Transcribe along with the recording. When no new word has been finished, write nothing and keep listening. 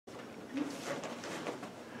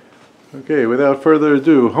Okay, without further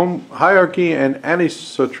ado, Hierarchy and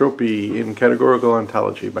Anisotropy in Categorical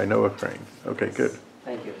Ontology by Chrein. Okay, good.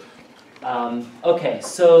 Thank you. Okay,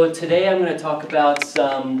 so today I'm going to talk about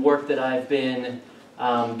some work that I've been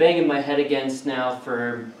banging my head against now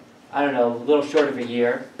for, I don't know, a little short of a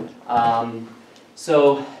year.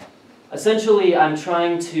 So essentially I'm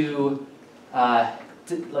trying to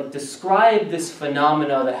describe this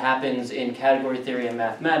phenomena that happens in category theory and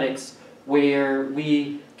mathematics where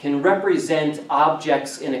we can represent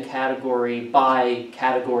objects in a category by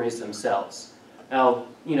categories themselves. Now,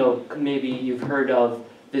 maybe you've heard of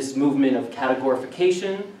this movement of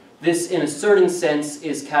categorification. This, in a certain sense,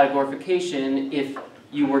 is categorification if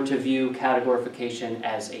you were to view categorification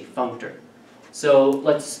as a functor. So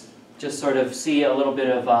let's just sort of see a little bit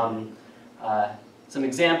of some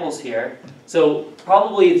examples here. So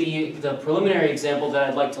probably the preliminary example that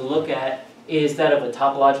I'd like to look at is that of a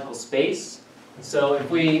topological space. So if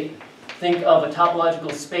we think of a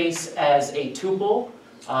topological space as a tuple,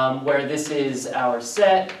 where this is our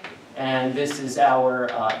set, and this is our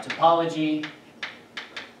topology,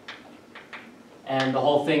 and the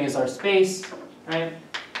whole thing is our space, right?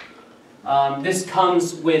 This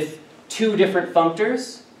comes with two different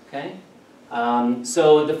functors, okay?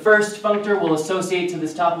 So the first functor will associate to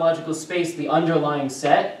this topological space the underlying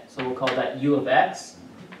set, so we'll call that U of x.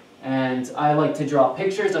 And I like to draw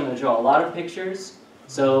pictures. I'm going to draw a lot of pictures.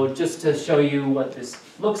 So just to show you what this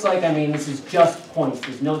looks like, I mean, this is just points.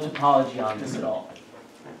 There's no topology on this at all.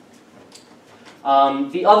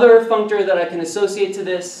 The other functor that I can associate to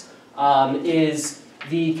this is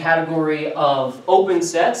the category of open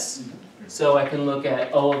sets. So I can look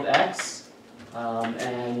at O of x,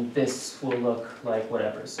 and this will look like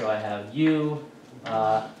whatever. So I have U,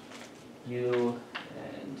 U,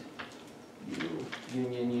 and U,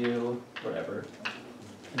 union U, whatever.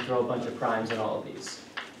 And throw a bunch of primes in all of these.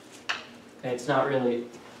 Okay, it's not really,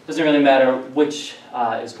 doesn't really matter which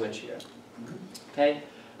is which here. Okay,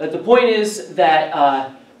 but the point is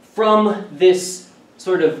that from this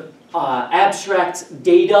sort of abstract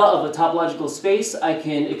data of a topological space, I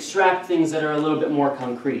can extract things that are a little bit more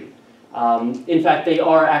concrete. In fact, they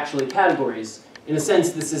are actually categories. In a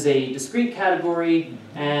sense, this is a discrete category,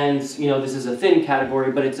 and this is a thin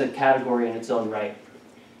category, but it's a category in its own right.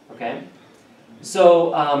 Okay? So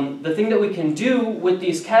the thing that we can do with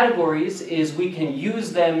these categories is we can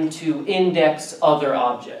use them to index other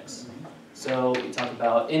objects. So we talk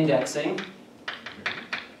about indexing.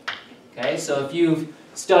 Okay, so if you've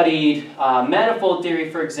studied manifold theory,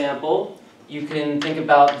 for example, you can think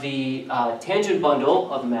about the tangent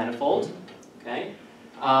bundle of a manifold. Okay?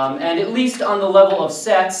 And at least on the level of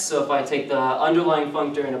sets, so if I take the underlying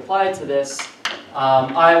functor and apply it to this,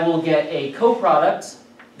 I will get a coproduct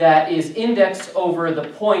that is indexed over the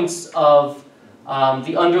points of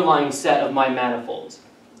the underlying set of my manifold.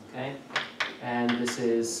 Okay? And this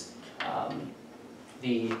is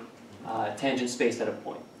the tangent space at a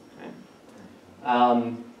point. Okay?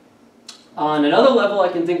 On another level, I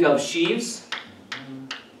can think of sheaves.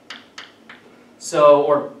 So,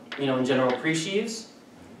 or in general, pre-sheaves.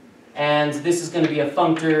 And this is going to be a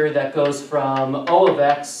functor that goes from O of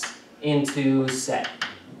x into set.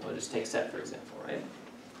 We'll just take set, for example, right?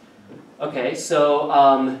 Okay,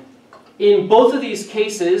 so in both of these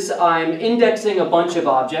cases, I'm indexing a bunch of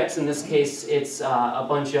objects. In this case, it's a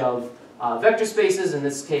bunch of vector spaces. In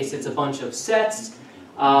this case, it's a bunch of sets.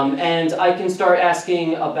 And I can start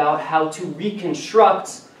asking about how to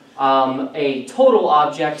reconstruct a total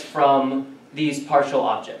object from these partial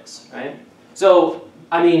objects, right? So,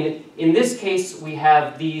 I mean, in this case, we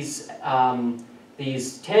have these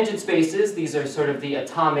tangent spaces. These are sort of the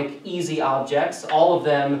atomic easy objects. All of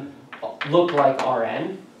them look like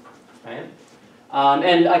Rn, right?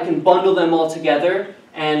 And I can bundle them all together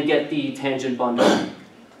and get the tangent bundle.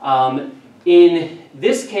 In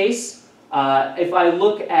this case, if I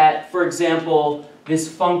look at, for example, this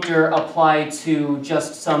functor applied to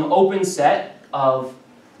just some open set of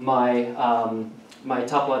my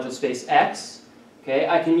topological space X, okay,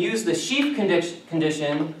 I can use the sheaf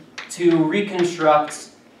condition to reconstruct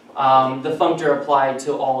the functor applied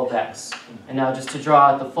to all of X. And now just to draw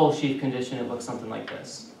out the full sheaf condition, it looks something like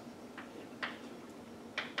this.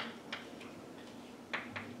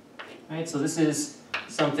 Right, so this is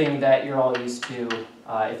something that you're all used to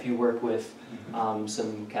if you work with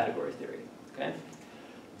some category theory. Okay?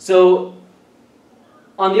 So,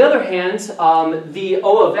 on the other hand, the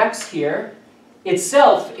O of x here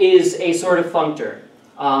itself is a sort of functor.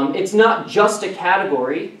 It's not just a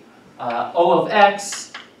category. O of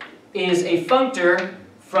x is a functor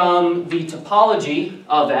from the topology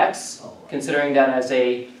of x, considering that as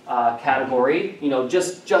a category,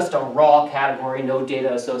 just a raw category, no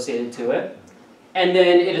data associated to it. And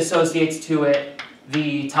then it associates to it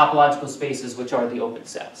the topological spaces, which are the open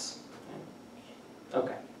sets.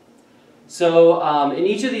 Okay. So in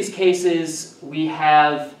each of these cases, we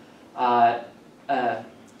have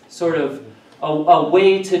sort of a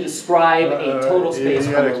way to describe a total space.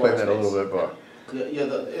 You got to explain that a little bit more.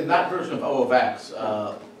 In that version of O of X,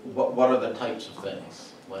 what are the types of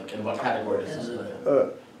things? Like, in what category does this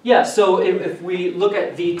live? Yeah, so if we look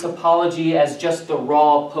at the topology as just the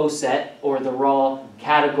raw poset or the raw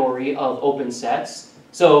category of open sets,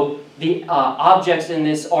 so the objects in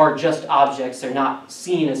this are just objects, they're not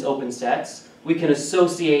seen as open sets, we can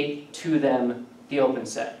associate to them the open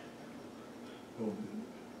set.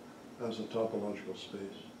 As a topological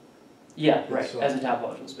space. Yeah, right, as a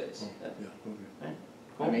topological space. Yeah, okay. Right?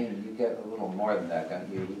 Cool. I mean, you get a little more than that,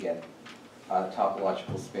 don't you? You get a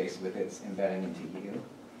topological space with its embedding into U.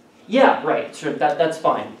 Yeah, right, sure, that's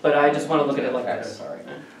fine, but I just want to look at it like Okay, this. sorry.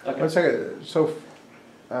 Okay. 1 second. So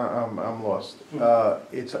I'm lost.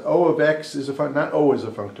 It's O of X is a functor, not O is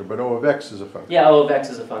a functor, but O of X is a functor. Yeah, O of X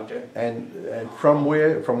is a functor. And from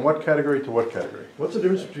where? From what category to what category? What's the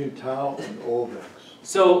difference between tau and O of X?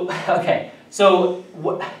 So, okay, so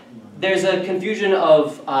there's a confusion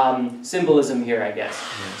of symbolism here, I guess.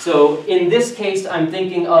 So in this case, I'm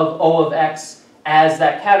thinking of O of X as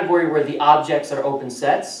that category where the objects are open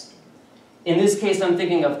sets. In this case, I'm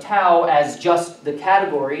thinking of tau as just the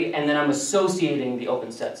category, and then I'm associating the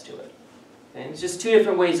open sets to it. Okay? It's just two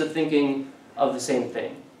different ways of thinking of the same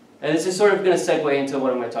thing. And this is sort of going to segue into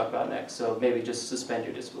what I'm going to talk about next, so maybe just suspend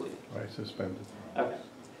your disbelief. Right, suspended. Okay.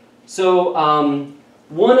 So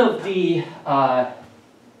one of the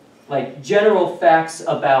general facts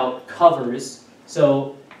about covers,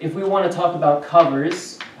 so if we want to talk about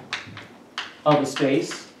covers of a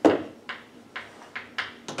space,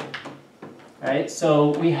 right?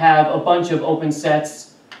 So we have a bunch of open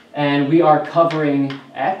sets, and we are covering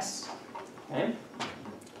X. Okay?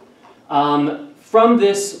 From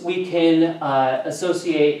this, we can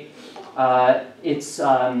associate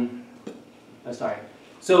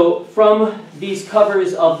So from these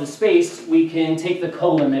covers of the space, we can take the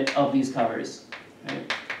co-limit of these covers.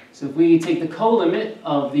 Right? So if we take the co-limit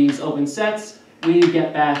of these open sets, we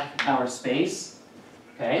get back our space.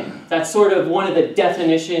 Okay? That's sort of one of the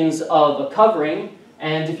definitions of a covering.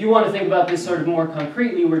 And if you want to think about this sort of more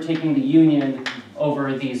concretely, we're taking the union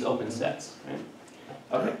over these open sets. Right?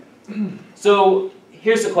 Okay. So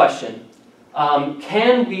here's the question.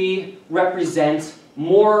 Can we represent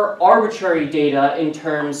more arbitrary data in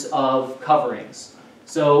terms of coverings?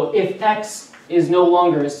 So if X is no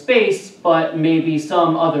longer a space, but maybe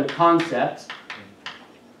some other concept,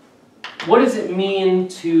 what does it mean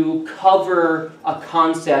to cover a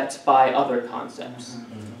concept by other concepts?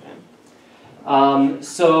 Okay.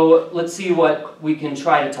 So let's see what we can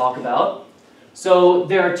try to talk about. So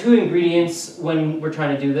there are two ingredients when we're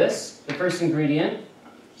trying to do this. The first ingredient,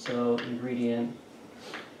 so ingredient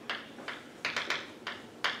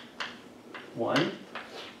 1,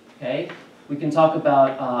 okay? We can talk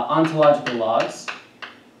about ontological laws.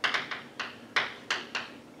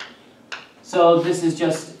 So this is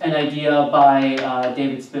just an idea by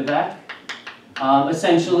David Spivak.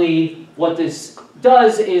 Essentially, what this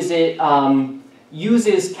does is it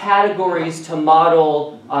uses categories to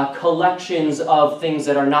model collections of things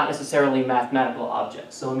that are not necessarily mathematical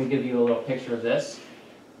objects. So let me give you a little picture of this.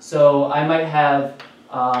 So I might have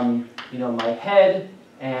my head,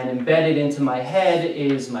 and embedded into my head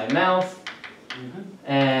is my mouth,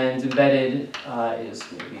 and embedded is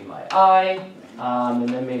maybe my eye, and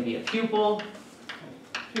then maybe a pupil.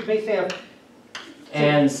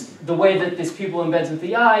 And the way that this pupil embeds into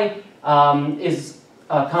the eye is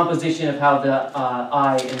a composition of how the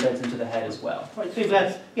eye embeds into the head as well. Right, so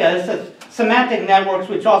that's semantic networks,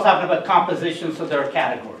 which also happen about compositions, so there are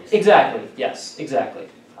categories. Exactly, yes, exactly.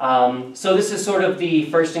 So this is sort of the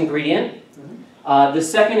first ingredient. The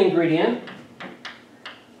second ingredient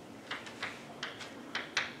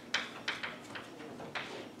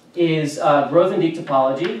is Grothendieck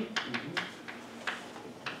topology.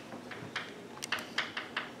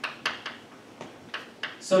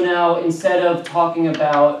 So now, instead of talking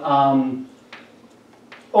about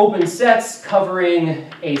open sets covering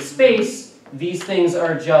a space, these things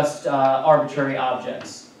are just arbitrary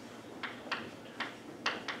objects.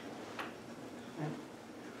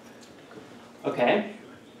 Okay,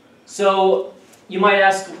 so you might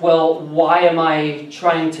ask, well, why am I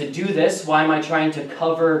trying to do this? Why am I trying to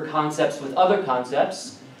cover concepts with other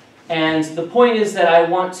concepts? And the point is that I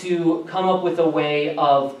want to come up with a way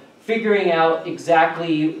of figuring out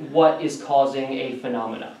exactly what is causing a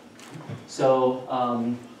phenomena.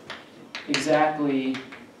 So exactly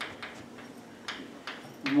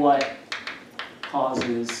what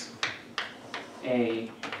causes a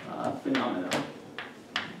phenomenon.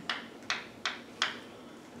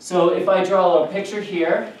 So if I draw a little picture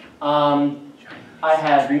here, I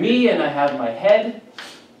have me and I have my head,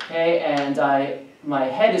 okay, and my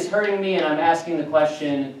head is hurting me, and I'm asking the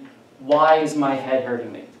question, why is my head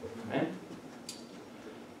hurting me? Okay?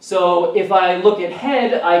 So if I look at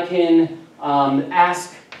head, I can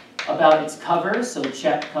ask about its cover, so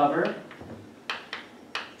check cover.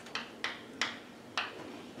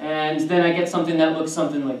 And then I get something that looks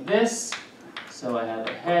something like this. So I have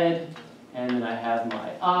a head, and then I have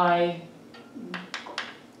my eye,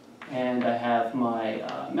 and I have my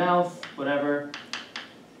mouth, whatever.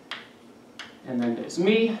 And then there's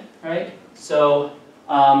me, right? So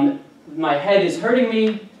my head is hurting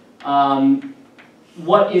me.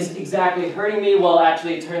 What is exactly hurting me? Well,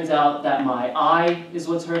 actually, it turns out that my eye is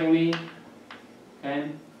what's hurting me. Okay?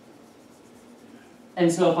 And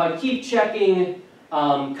so if I keep checking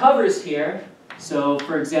covers here, so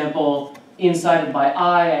for example, inside of my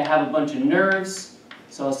eye, I have a bunch of nerves.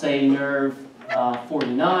 So I'll say nerve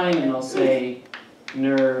 49, and I'll say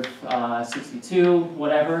nerve 62,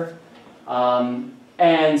 whatever.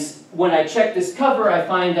 And when I check this cover, I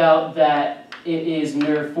find out that it is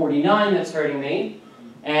nerve 49 that's hurting me.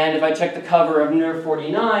 And if I check the cover of nerve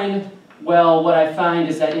 49, well, what I find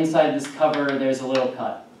is that inside this cover, there's a little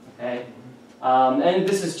cut. Okay? And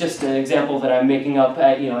this is just an example that I'm making up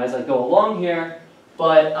as I go along here.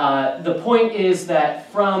 But the point is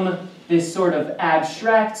that from this sort of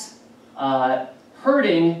abstract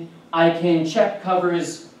hurting, I can check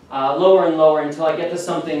covers lower and lower until I get to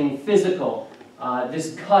something physical.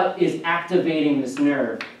 This cut is activating this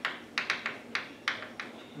nerve.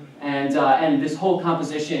 And this whole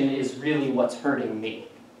composition is really what's hurting me.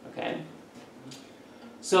 Okay?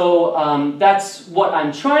 So that's what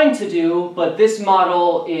I'm trying to do, but this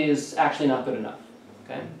model is actually not good enough.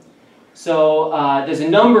 Okay? So there's a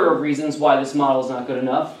number of reasons why this model is not good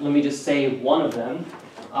enough. Let me just say one of them.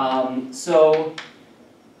 So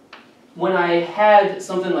when I had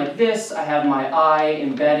something like this, I have my eye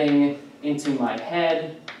embedding into my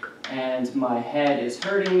head, and my head is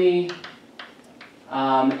hurting me.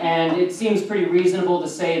 And it seems pretty reasonable to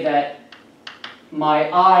say that my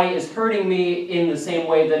eye is hurting me in the same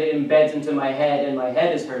way that it embeds into my head and my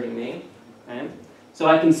head is hurting me. Okay? So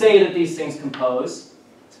I can say that these things compose.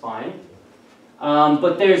 It's fine.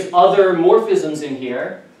 But there's other morphisms in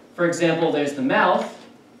here. For example, there's the mouth.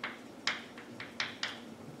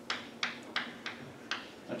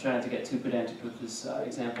 I'll try not to get too pedantic with this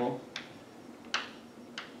example.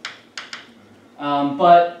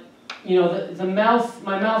 But the mouth,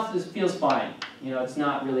 my mouth feels fine. It's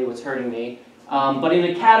not really what's hurting me. But in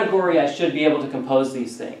a category, I should be able to compose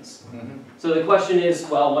these things. Mm-hmm. So the question is,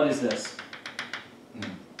 well, what is this?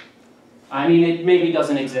 I mean, it maybe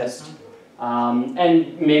doesn't exist.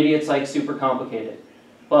 And maybe it's like super complicated.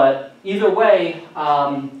 But either way,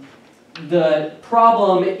 the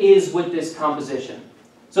problem is with this composition.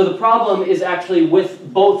 So the problem is actually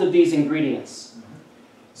with both of these ingredients.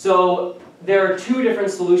 So there are two different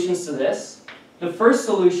solutions to this. The first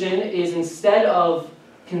solution is, instead of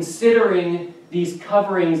considering these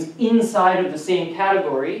coverings inside of the same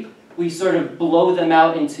category, we sort of blow them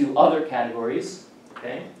out into other categories.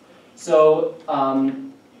 Okay? So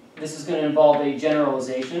this is going to involve a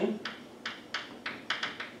generalization.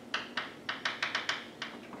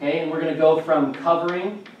 Okay, and we're going to go from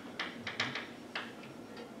covering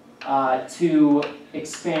to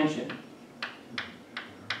expansion.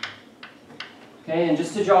 Okay, and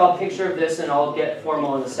just to draw a picture of this, and I'll get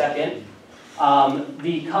formal in a second,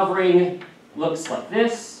 the covering looks like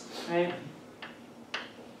this, right?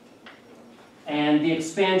 And the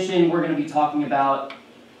expansion, we're going to be talking about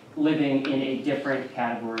living in a different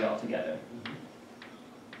category altogether.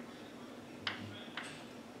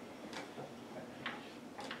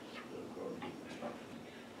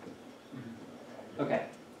 Okay,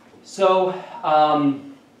 so,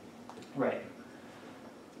 right.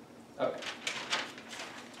 Okay.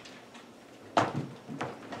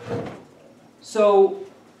 So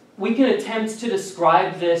we can attempt to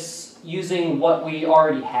describe this using what we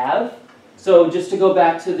already have. So just to go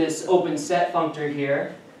back to this open set functor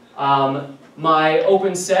here, my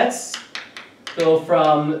open sets go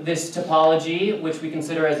from this topology, which we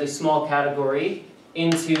consider as a small category,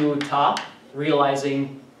 into top,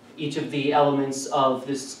 realizing each of the elements of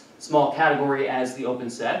this small category as the open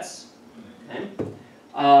sets. Okay.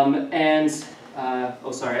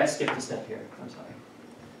 Oh, sorry, I skipped a step here. I'm sorry.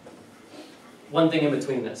 one thing in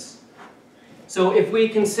between this. So if we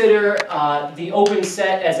consider the open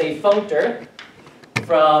set as a functor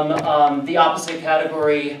from the opposite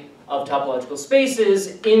category of topological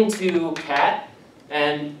spaces into cat,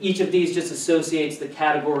 and each of these just associates the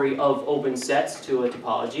category of open sets to a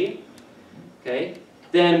topology, okay,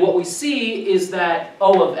 then what we see is that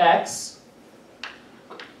O of x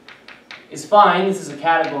is fine. This is a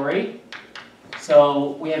category,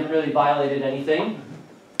 so we haven't really violated anything.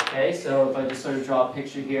 Okay, so if I just sort of draw a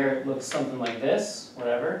picture here, it looks something like this,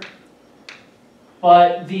 whatever.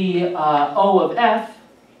 But the O of f,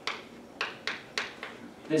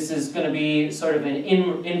 this is going to be sort of an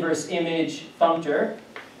inverse image functor.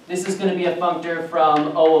 This is going to be a functor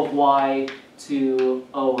from O of y to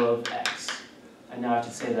O of x. And now I have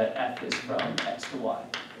to say that f is from x to y.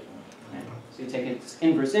 Okay. So you take its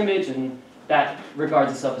inverse image, and that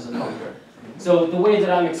regards itself as a functor. So the way that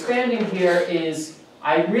I'm expanding here is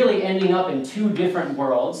I'm really ending up in two different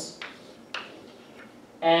worlds,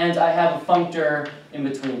 and I have a functor in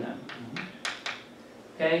between them.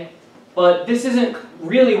 Okay? But this isn't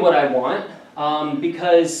really what I want,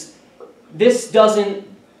 because this doesn't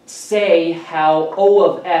say how O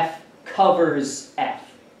of f covers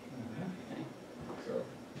f. Okay? So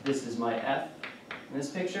this is my f in this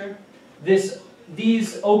picture.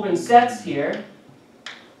 These open sets here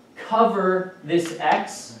cover this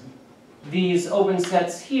x. These open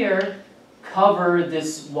sets here cover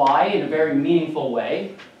this y in a very meaningful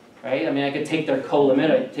way, right? I mean, I could take their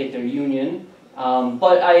colimit, I could take their union,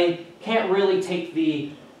 but I can't really take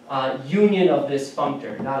the union of this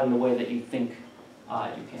functor, not in the way that you think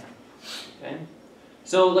you can. Okay?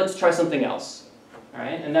 So let's try something else, all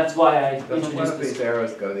right? And that's why I Doesn't one introduced of this. these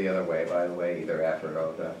arrows go the other way, by the way, either F or O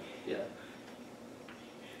of F? Yeah.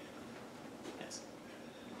 Yes.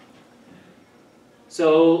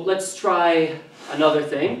 So let's try another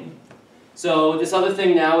thing. So this other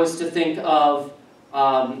thing now is to think of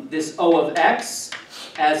this O of x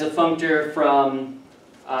as a functor from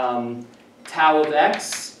tau of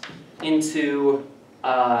x into,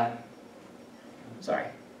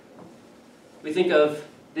 we think of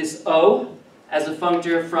this O as a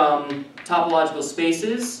functor from topological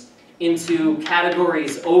spaces into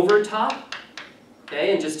categories over top.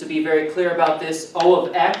 Okay, and just to be very clear about this, O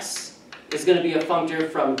of x is going to be a functor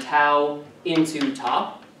from tau into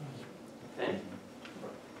top. Okay.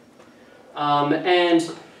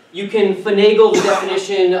 And you can finagle the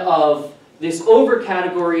definition of this over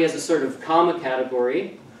category as a sort of comma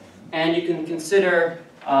category, and you can consider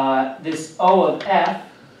this O of f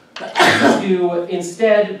to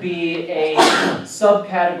instead be a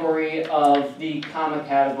subcategory of the comma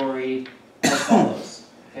category as follows.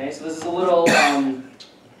 Okay, so this is a little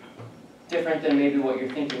different than maybe what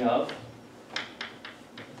you're thinking of.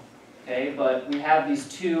 Okay, but we have these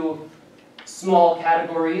two small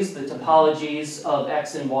categories, the topologies of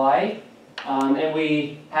x and y, and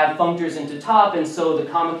we have functors into top, and so the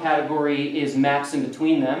comma category is maps in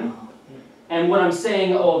between them. And what I'm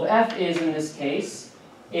saying O of f is in this case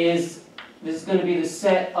is this is going to be the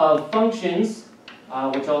set of functions,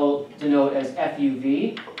 which I'll denote as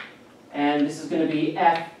fuv, and this is going to be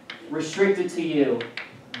f restricted to u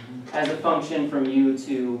as a function from u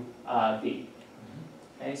to v.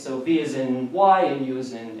 Okay, so v is in y and u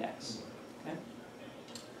is in x. Okay?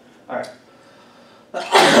 All right.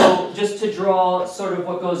 So just to draw sort of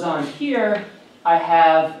what goes on here, I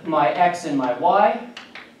have my x and my y,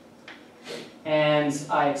 and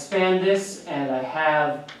I expand this, and I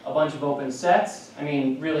have a bunch of open sets. I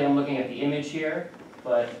mean, really, I'm looking at the image here,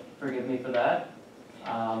 but forgive me for that.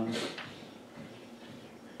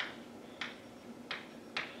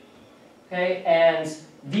 Okay, and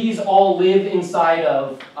these all live inside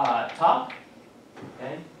of top.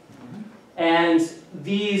 Okay, and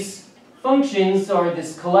these functions, or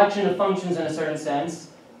this collection of functions in a certain sense,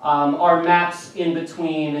 are maps in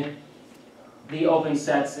between the open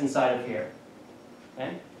sets inside of here.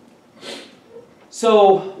 Okay?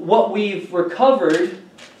 So what we've recovered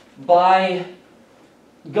by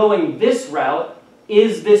going this route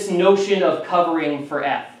is this notion of covering for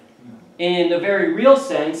f. In a very real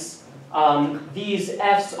sense, these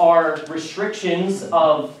f's are restrictions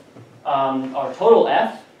of our total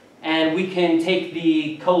f, and we can take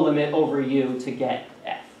the colimit over u to get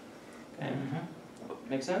f. Okay?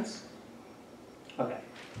 Make sense? Okay.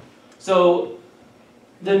 So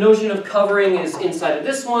the notion of covering is inside of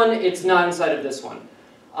this one, it's not inside of this one.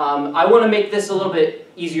 I want to make this a little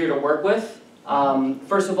bit easier to work with.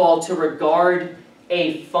 First of all, to regard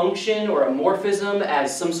a function or a morphism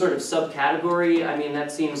as some sort of subcategory, I mean,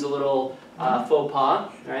 that seems a little faux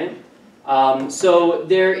pas, right? So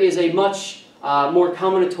there is a much more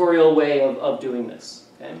combinatorial way of doing this.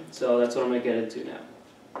 Okay, so that's what I'm going to get into now.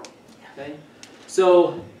 Okay,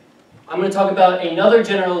 so I'm going to talk about another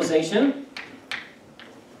generalization.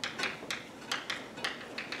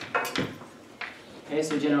 Okay,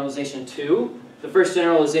 so generalization 2. The first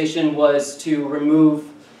generalization was to remove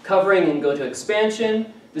covering and go to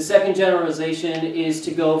expansion. The second generalization is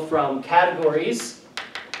to go from categories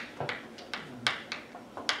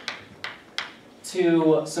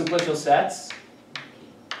to simplicial sets.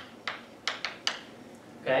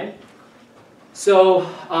 Okay, so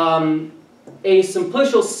a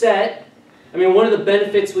simplicial set, I mean, one of the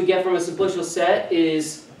benefits we get from a simplicial set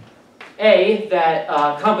is A, that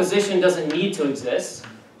composition doesn't need to exist.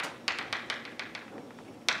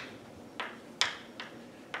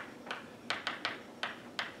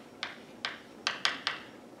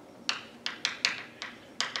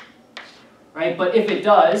 Right, but if it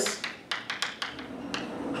does,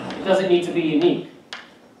 it doesn't need to be unique.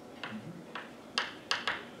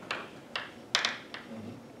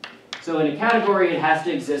 So in a category, it has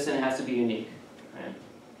to exist and it has to be unique, right?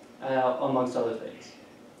 Amongst other things.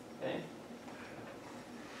 Okay.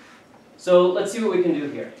 So let's see what we can do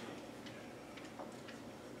here.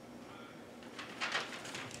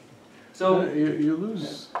 So you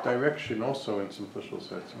lose direction also in simplicial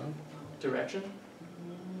sets, no? Direction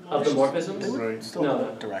of the morphisms? Right. Still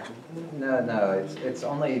No. direction. No, it's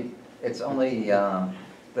only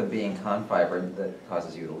the being confiber that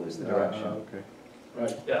causes you to lose the direction. Okay.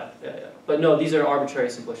 Right. Yeah. But no, these are arbitrary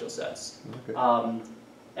simplicial sets. Okay.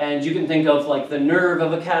 And you can think of like the nerve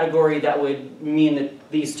of a category that would mean that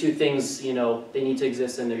these two things, you know, they need to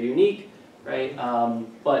exist and they're unique, right?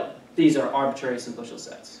 But these are arbitrary simplicial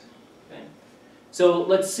sets. Okay. So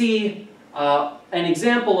let's see an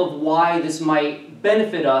example of why this might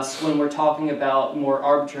benefit us when we're talking about more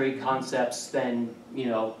arbitrary concepts than, you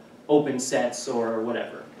know, open sets or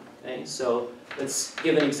whatever. Okay. So let's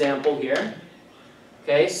give an example here.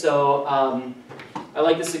 Okay, so I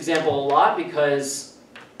like this example a lot because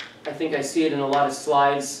I think I see it in a lot of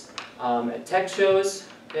slides at tech shows.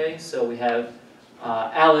 Okay, so we have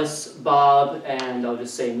Alice, Bob, and I'll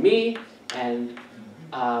just say me, and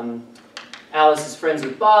Alice is friends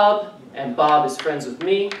with Bob, and Bob is friends with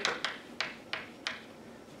me.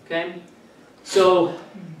 Okay, so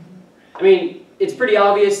I mean, it's pretty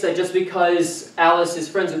obvious that just because Alice is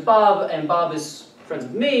friends with Bob and Bob is friends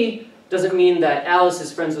with me doesn't mean that Alice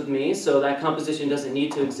is friends with me, so that composition doesn't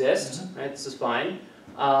need to exist, right? This is fine.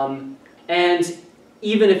 And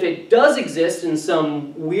even if it does exist in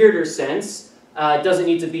some weirder sense, it doesn't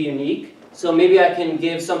need to be unique. So maybe I can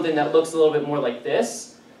give something that looks a little bit more like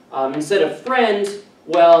this. Instead of friend,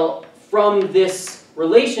 well, from this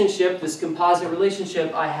relationship, this composite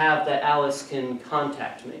relationship, I have that Alice can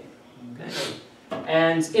contact me. Okay?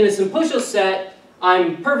 And in a simplicial set,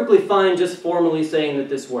 I'm perfectly fine just formally saying that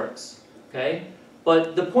this works. Okay?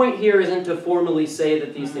 But the point here isn't to formally say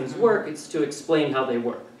that these things work, it's to explain how they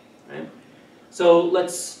work. Right? So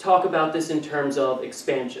let's talk about this in terms of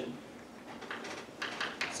expansion.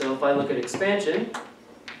 So if I look at expansion,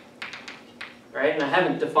 right, and I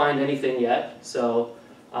haven't defined anything yet, so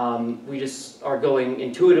we just are going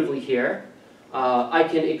intuitively here. I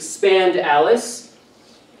can expand Alice.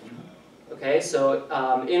 Okay,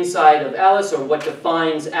 so inside of Alice, or what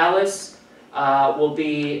defines Alice, will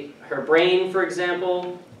be her brain, for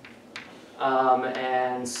example,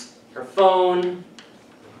 and her phone,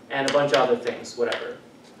 and a bunch of other things, whatever.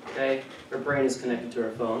 Okay, her brain is connected to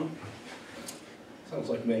her phone. Sounds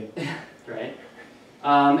like me. Right.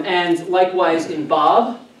 And likewise in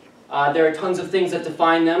Bob, there are tons of things that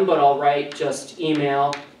define them, but I'll write just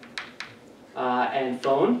email and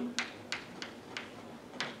phone.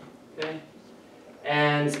 Okay.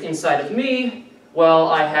 And inside of me, well,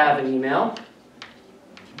 I have an email.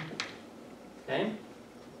 Okay.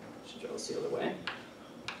 Should draw this the other way.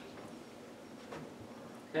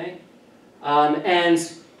 Okay. And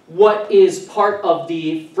what is part of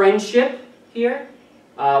the friendship here?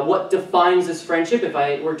 What defines this friendship if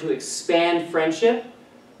I were to expand friendship?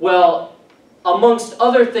 Well, amongst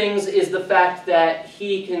other things is the fact that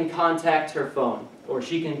he can contact her phone, or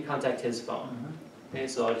she can contact his phone. Okay,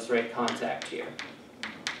 so I'll just write contact here.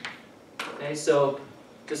 Okay, so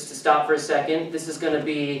just to stop for a second, this is going to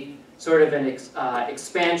be sort of an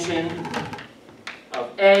expansion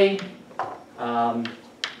of A, an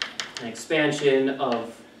expansion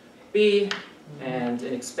of B, and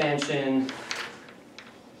an expansion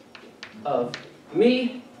of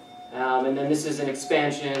me, and then this is an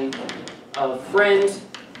expansion of friend.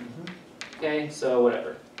 Okay, so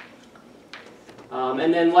whatever.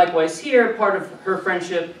 And then likewise here, part of her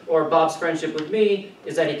friendship, or Bob's friendship with me,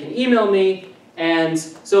 is that he can email me, And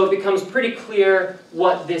so it becomes pretty clear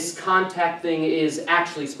what this contact thing is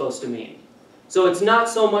actually supposed to mean. So it's not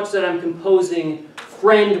so much that I'm composing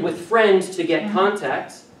friend with friend to get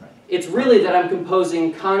contact. It's really that I'm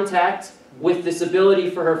composing contact with this ability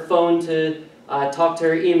for her phone to talk to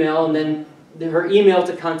her email, and then her email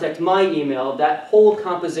to contact my email. That whole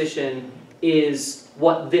composition is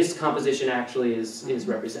what this composition actually is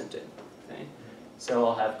representing. Okay? So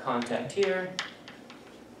I'll have contact here,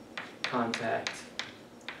 contact,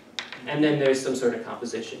 and then there's some sort of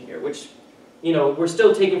composition here, which, you know, we're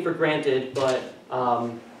still taking for granted, but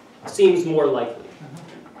seems more likely.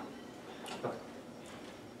 Okay.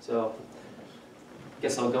 So, I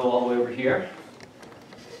guess I'll go all the way over here.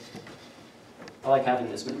 I like having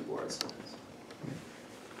this many boards.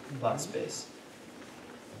 A lot of space.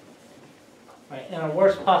 Right, in a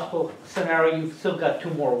worst possible scenario, you've still got 2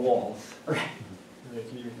 more walls. Right.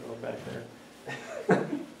 You go back there.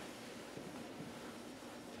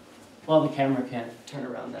 Well, the camera can't turn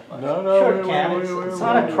around that much. No, Sure it can. It's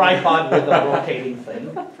not a tripod with a rotating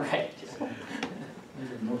thing. Right.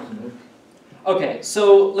 Okay,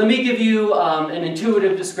 so let me give you an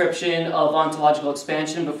intuitive description of ontological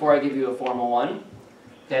expansion before I give you a formal one.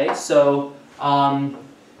 Okay, so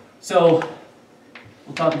we'll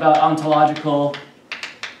talk about ontological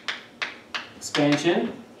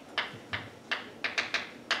expansion.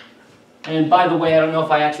 And by the way, I don't know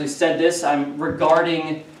if I actually said this, I'm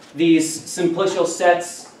regarding these simplicial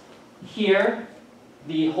sets here,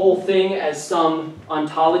 the whole thing, as some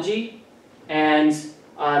ontology, and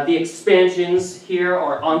the expansions here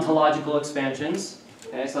are ontological expansions.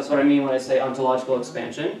 Okay, so that's what I mean when I say ontological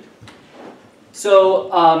expansion. So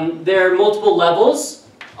there are multiple levels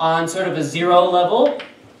on sort of a 0 level.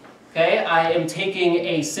 Okay, I am taking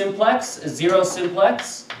a simplex, a 0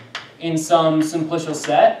 simplex, in some simplicial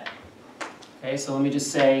set. Okay, so let me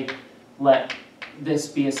just say, let this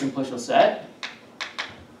be a simplicial set.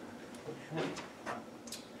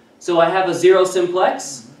 So I have a 0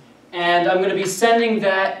 simplex, and I'm going to be sending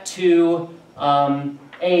that to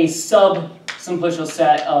a sub-simplicial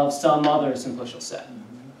set of some other simplicial set.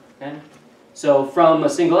 Okay? So from a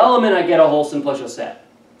single element, I get a whole simplicial set.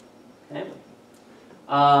 Okay?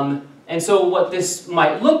 And so what this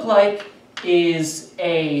might look like is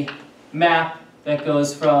a map that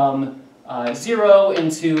goes from 0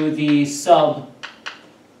 into the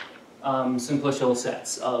sub-simplicial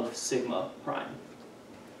sets of sigma prime.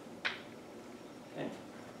 Okay.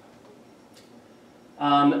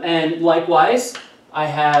 And likewise, I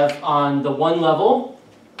have on the 1 level,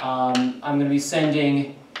 I'm going to be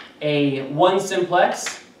sending a 1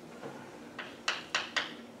 simplex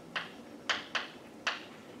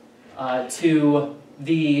to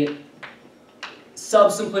the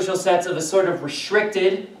sub-simplicial sets of a sort of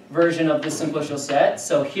restricted version of the simplicial set.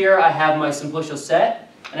 So here I have my simplicial set,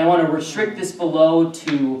 and I want to restrict this below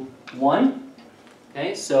to 1.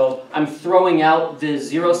 Okay, so I'm throwing out the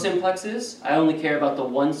 0 simplexes. I only care about the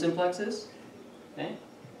 1 simplexes. Okay?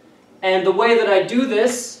 And the way that I do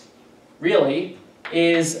this, really,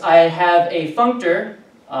 is I have a functor,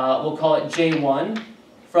 we'll call it J1,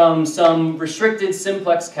 from some restricted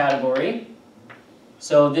simplex category.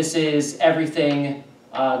 So this is everything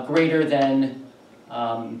greater than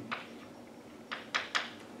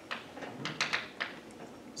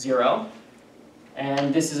 0.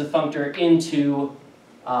 And this is a functor into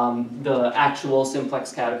the actual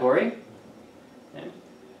simplex category. Okay.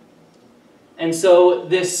 And so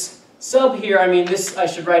this sub here, I mean, this I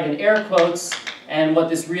should write in air quotes, and what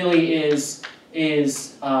this really is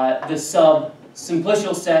the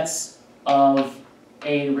sub-simplicial sets of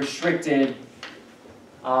a restricted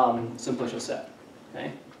simplicial set.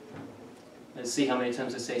 Okay? Let's see how many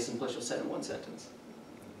times I say simplicial set in one sentence.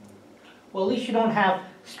 Well, at least you don't have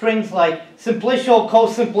strings like simplicial,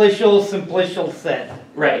 co-simplicial, simplicial set.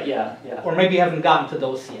 Right, yeah, yeah. Or maybe you haven't gotten to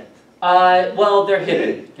those yet. Well, they're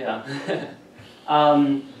hidden, yeah.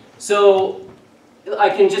 So I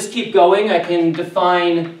can just keep going. I can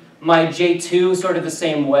define my J2 sort of the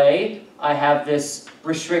same way. I have this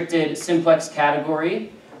restricted simplex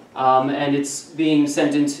category, and it's being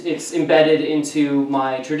sent into, it's embedded into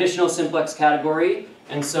my traditional simplex category.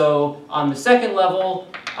 And so on the second level,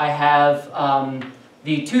 I have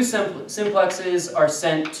the 2 simplexes are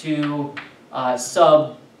sent to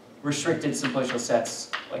sub-restricted simplicial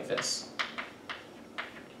sets like this.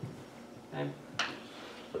 Okay.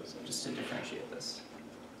 So just to differentiate this.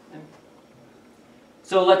 Okay.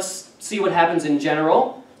 So let's see what happens in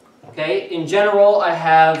general. Okay. In general, I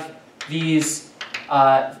have these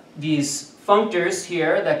functors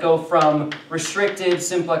here that go from restricted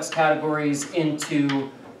simplex categories into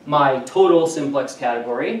my total simplex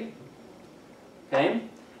category. Okay?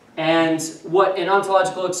 And what an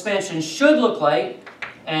ontological expansion should look like,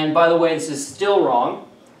 and by the way, this is still wrong,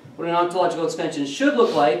 what an ontological expansion should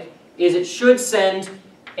look like is it should send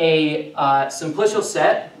a simplicial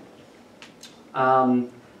set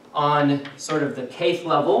on sort of the kth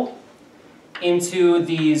level into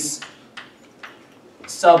these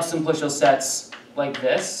sub-simplicial sets like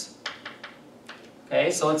this.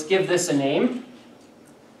 Okay, so let's give this a name.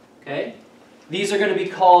 Okay, these are going to be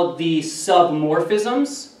called the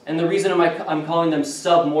submorphisms, and the reason I'm calling them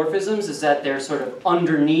submorphisms is that they're sort of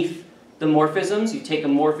underneath the morphisms. You take a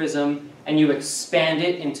morphism and you expand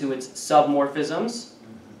it into its submorphisms.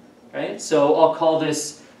 Right? So I'll call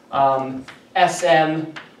this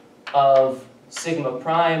SM of sigma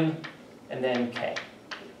prime and then K.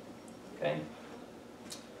 Okay?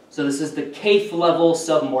 So this is the kth level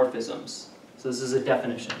submorphisms. So this is a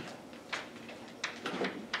definition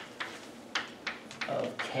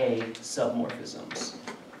of K submorphisms.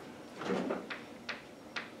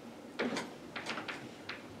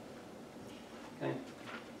 Okay.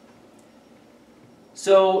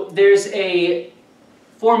 So there's a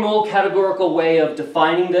formal categorical way of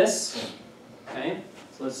defining this. Okay.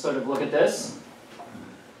 So let's sort of look at this.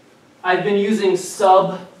 I've been using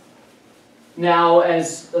sub now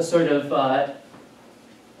as a sort of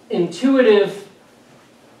intuitive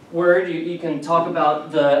word. You can talk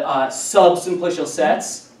about the sub-simplicial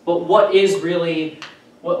sets, but what is really,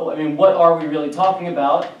 what are we really talking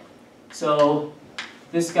about? So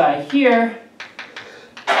this guy here,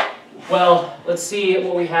 well, let's see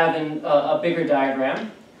what we have in a bigger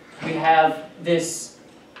diagram. We have this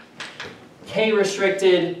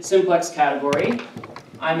K-restricted simplex category.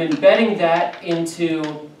 I'm embedding that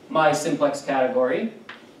into my simplex category.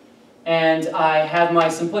 And I have my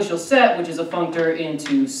simplicial set, which is a functor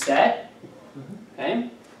into set. Okay?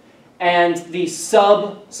 And the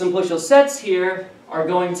sub-simplicial sets here are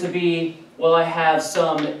going to be, well, I have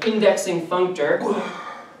some indexing functor,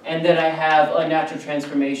 and then I have a natural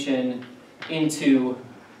transformation into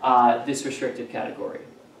this restricted category.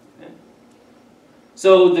 Okay?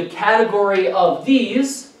 So the category of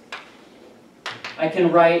these I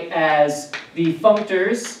can write as the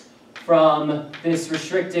functors from this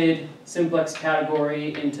restricted simplex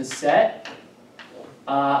category into set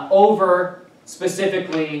over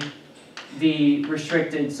specifically the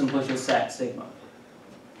restricted simplicial set sigma.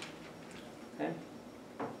 Okay?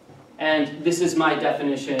 And this is my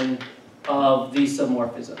definition of these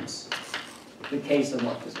submorphisms, the K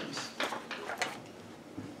submorphisms.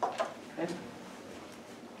 Okay?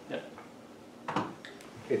 Yeah.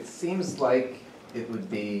 It seems like it would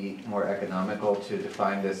be more economical to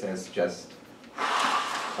define this as just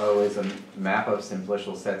O is a map of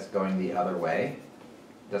simplicial sets going the other way.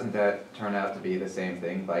 Doesn't that turn out to be the same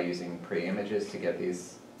thing by using pre-images to get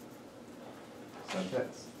these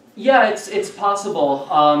subsets? Yeah, it's possible.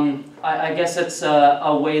 I guess it's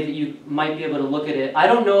a way that you might be able to look at it. I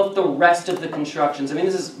don't know if the rest of the constructions, I mean,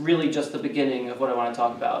 this is really just the beginning of what I want to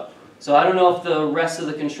talk about. So I don't know if the rest of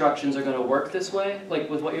the constructions are going to work this way, like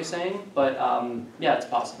with what you're saying, but yeah, it's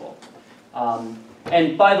possible.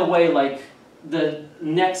 And by the way, like the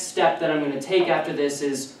next step that I'm going to take after this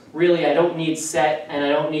is really I don't need set and I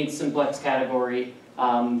don't need simplex category.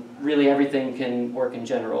 Really everything can work in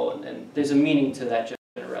general, and there's a meaning to that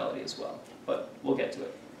generality as well, but we'll get to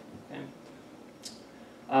it. Okay.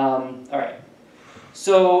 All right.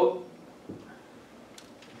 So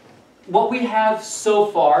what we have so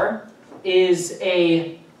far is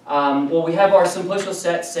a, well, we have our simplicial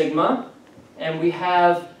set sigma, and we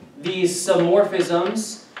have these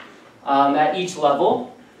submorphisms at each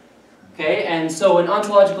level. Okay, and so an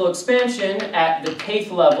ontological expansion at the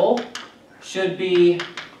kth level should be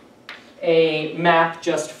a map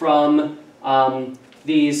just from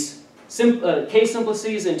these K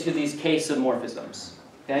simplices into these K submorphisms.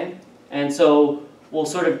 Okay, and so we'll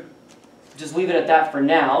sort of just leave it at that for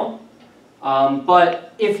now.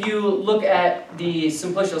 But if you look at the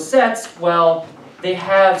simplicial sets, well, they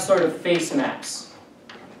have sort of face maps.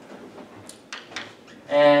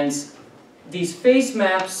 And these face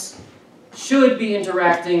maps should be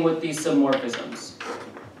interacting with these submorphisms.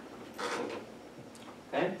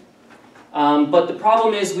 Okay? But the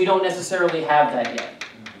problem is we don't necessarily have that yet.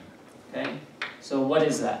 Okay? So what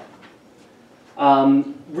is that?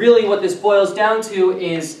 Really what this boils down to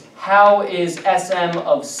is how is SM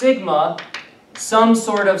of sigma some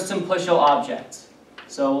sort of simplicial object?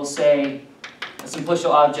 So we'll say a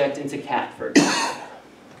simplicial object into cat, for example.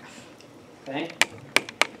 Okay?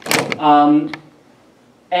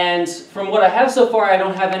 And from what I have so far, I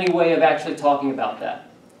don't have any way of actually talking about that.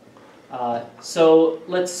 So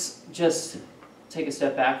let's just take a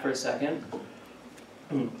step back for a second.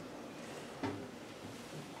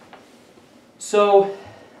 So,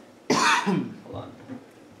 hold on,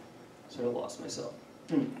 sort of lost myself.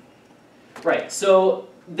 Right, so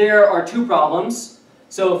there are two problems.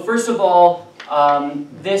 So first of all,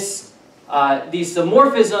 these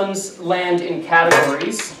submorphisms land in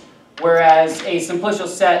categories, whereas a simplicial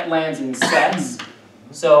set lands in sets.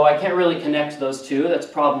 So I can't really connect those two. That's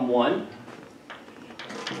problem one.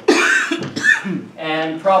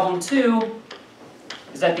 And problem two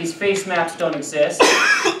is that these face maps don't exist.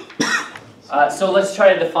 So let's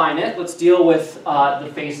try to define it. Let's deal with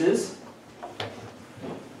the faces.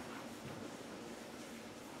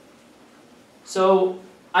 So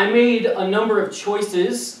I made a number of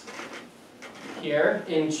choices here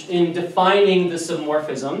in defining the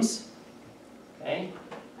submorphisms. Okay?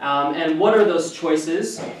 And what are those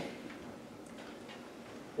choices?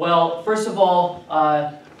 Well, first of all,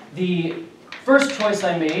 the first choice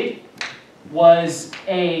I made was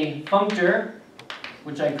a functor,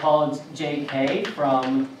 which I called JK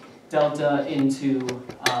from delta into,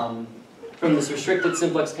 from this restricted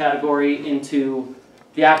simplex category into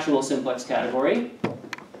the actual simplex category.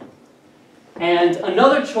 And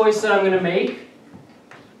another choice that I'm going to make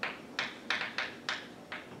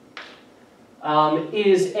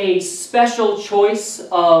is a special choice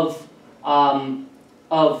of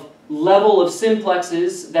level of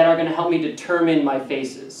simplexes that are going to help me determine my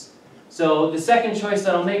faces. So the second choice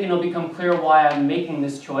that I'll make, and it'll become clear why I'm making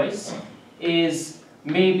this choice, is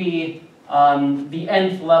maybe the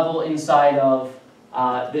nth level inside of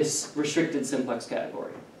this restricted simplex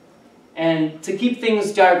category. And to keep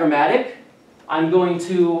things diagrammatic, I'm going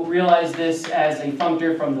to realize this as a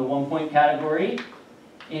functor from the 1-point category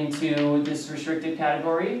into this restricted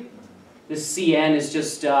category. This Cn is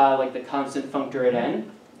just like the constant functor at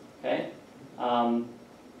n. Okay.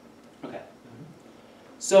 Okay.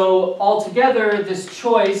 So altogether, this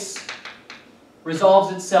choice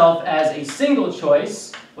resolves itself as a single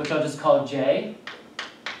choice, which I'll just call J.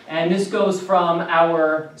 And this goes from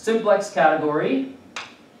our simplex category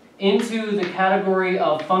into the category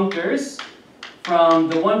of functors, from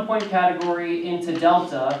the 1-point category into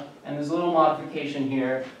delta, and there's a little modification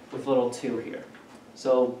here with little 2 here.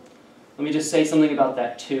 So let me just say something about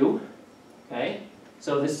that 2. Okay?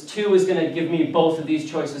 So this 2 is going to give me both of these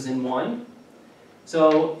choices in one.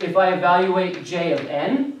 So if I evaluate J of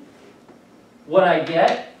n, what I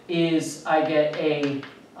get is I get a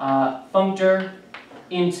functor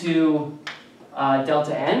into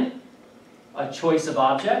delta n, a choice of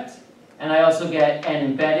object, and I also get an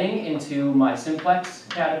embedding into my simplex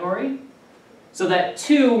category. So that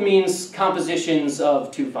 2 means compositions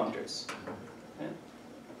of 2 functors. Okay.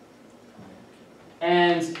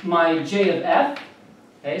 And my J of f,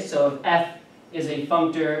 okay, so if f is a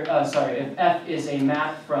functor, if f is a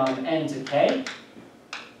map from n to k,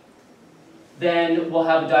 then we'll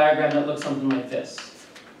have a diagram that looks something like this.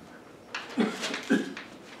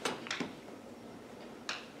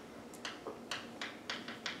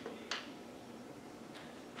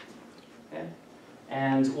 Okay.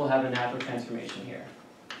 And we'll have a natural transformation here.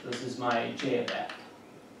 So this is my J of f.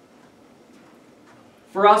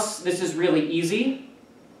 For us, this is really easy.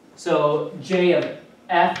 So J of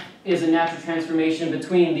f is a natural transformation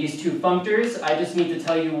between these 2 functors. I just need to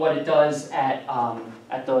tell you what it does at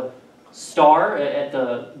the star, at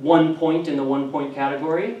the 1 point in the 1-point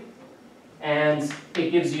category. And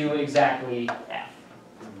it gives you exactly f.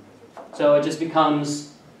 So it just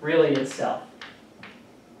becomes really itself.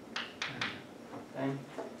 Okay?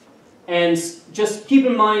 And just keep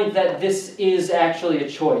in mind that this is actually a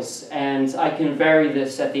choice, and I can vary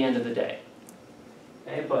this at the end of the day.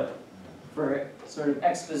 Okay, but for sort of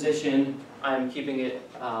exposition, I'm keeping it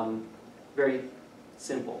very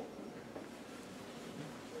simple.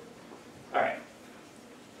 All right,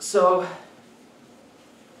 so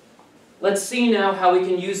let's see now how we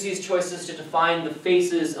can use these choices to define the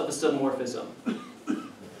faces of a submorphism.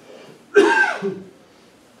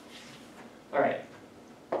 All right,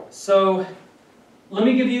 so let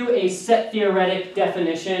me give you a set theoretic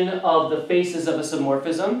definition of the faces of a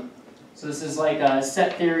submorphism. So this is like a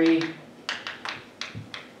set theory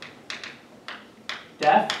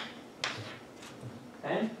def.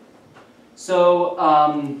 Okay. So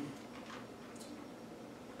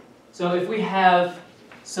so if we have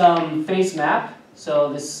some face map,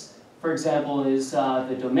 so this, for example, is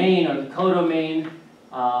the domain or the codomain.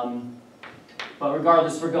 But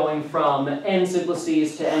regardless, we're going from n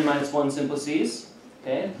simplices to n minus 1 simplices.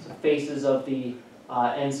 Okay, so faces of the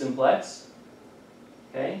n simplex.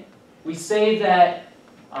 Okay, we say that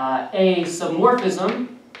a submorphism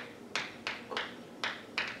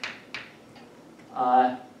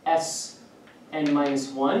S n minus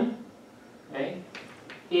 1, okay,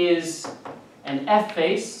 is an F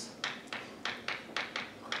face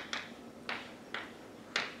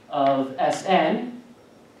of Sn,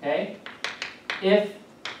 okay, if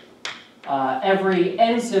every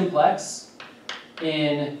n simplex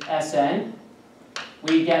in Sn,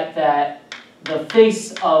 we get that the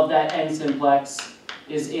face of that n simplex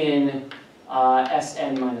is in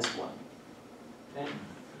Sn minus 1. Okay?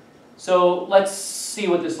 So let's see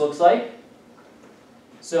what this looks like.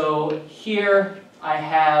 So here I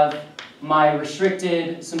have my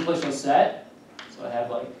restricted simplicial set. So I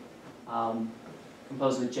have like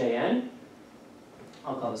composed with Jn.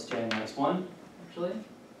 I'll call this Jn minus 1, actually.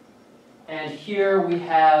 And here we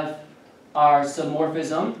have our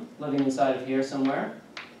submorphism living inside of here somewhere.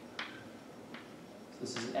 So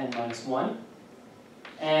this is n minus 1.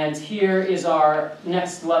 And here is our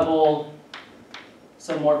next level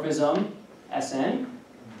submorphism, Sn.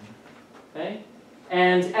 Okay?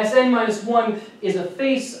 And Sn minus 1 is a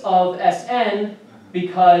face of Sn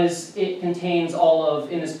because it contains all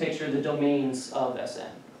of, in this picture, the domains of Sn.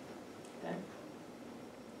 Okay?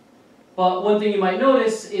 But one thing you might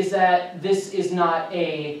notice is that this is not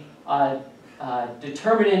a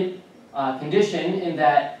determinant condition in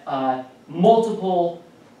that multiple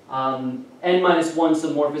n minus 1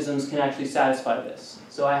 submorphisms can actually satisfy this.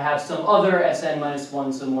 So I have some other Sn minus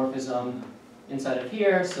 1 submorphism inside of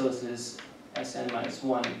here, so this is Sn minus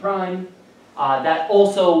 1 prime. That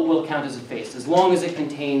also will count as a face, as long as it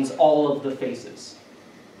contains all of the faces.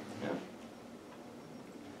 Yeah.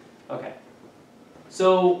 Okay.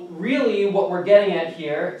 So really what we're getting at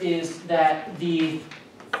here is that the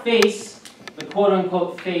face, the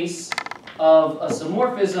quote-unquote face of a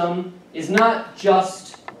submorphism is not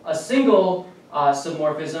just a single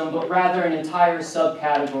submorphism, but rather an entire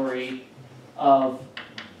subcategory of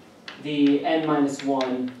the n minus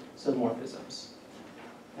 1 submorphisms.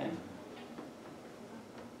 Okay.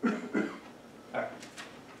 All right.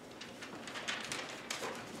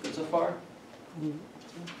 Good so far? Mm-hmm.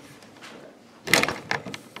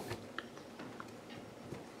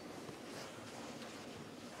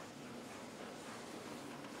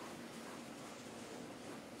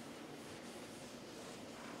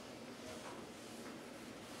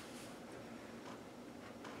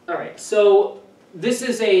 All right, so this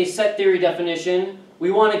is a set theory definition.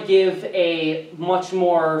 We want to give a much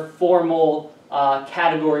more formal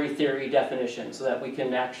category theory definition so that we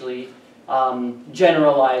can actually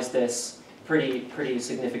generalize this pretty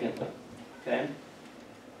significantly. Okay?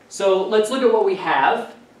 So let's look at what we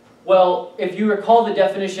have. Well, if you recall the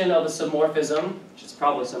definition of a submorphism, which is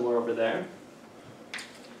probably somewhere over there,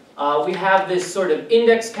 we have this sort of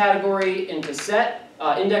index category into set,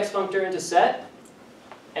 index functor into set.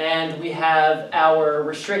 And we have our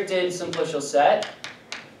restricted simplicial set.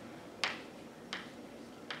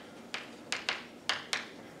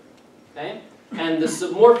 Okay? And the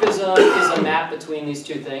submorphism is a map between these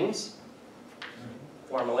two things,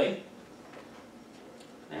 formally.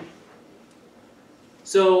 Okay?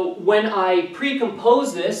 So when I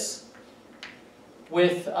precompose this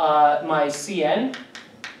with my Cn,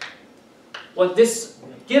 what this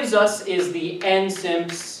gives us is the n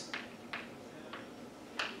simps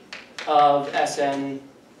of Sn,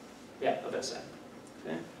 of Sn.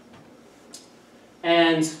 Okay?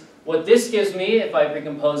 And what this gives me, if I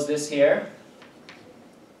recompose this here,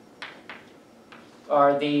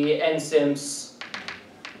 are the n simps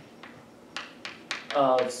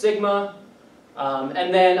of sigma.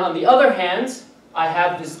 And then on the other hand, I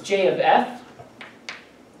have this J of f.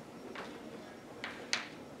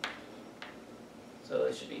 So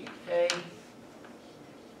it should be k.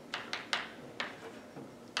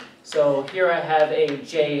 So here I have a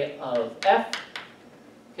J of f.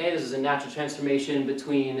 Okay, this is a natural transformation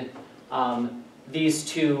between these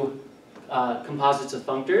two composites of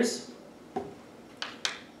functors.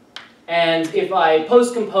 And if I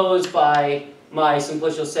post-compose by my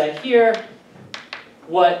simplicial set here,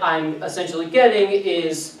 what I'm essentially getting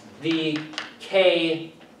is the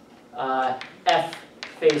k f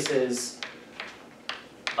faces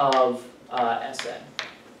of Sn.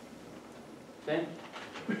 Okay?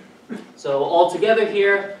 So altogether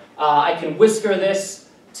here, I can whisker this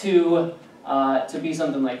to be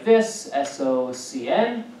something like this,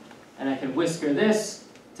 SOCN, and I can whisker this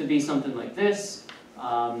to be something like this,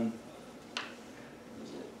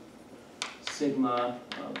 sigma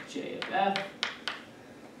of J of f.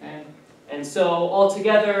 Okay? And so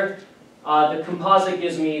altogether, the composite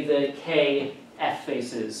gives me the k f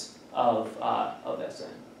faces of Sn.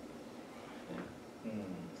 Okay?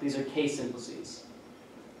 These are k simplices.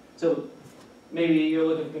 So maybe you're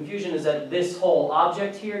looking for confusion is that this whole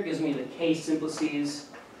object here gives me the k simplices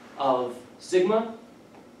of sigma.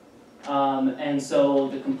 And so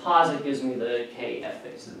the composite gives me the k f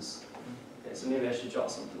faces. Okay, so maybe I should draw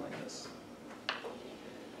something like this.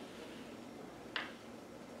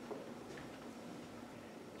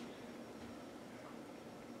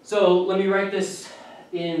 So let me write this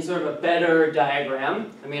in sort of a better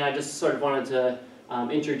diagram. I mean, I just sort of wanted to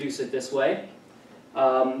introduce it this way.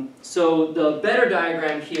 So the better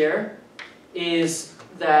diagram here is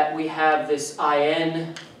that we have this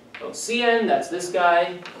in of Cn, that's this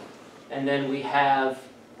guy, and then we have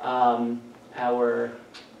our,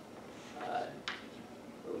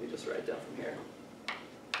 let me just write it down from here,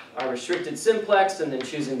 our restricted simplex, and then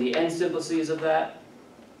choosing the n simplices of that.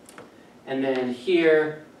 And then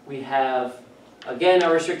here we have, again,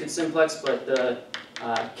 our restricted simplex, but the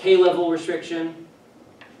k-level restriction.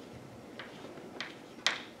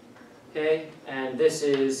 Okay, and this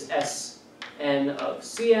is Sn of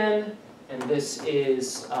Cn, and this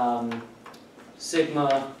is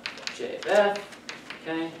sigma j of f.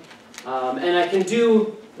 Okay, and I can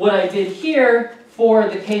do what I did here for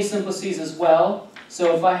the k simplices as well.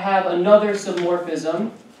 So if I have another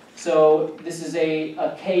submorphism, so this is a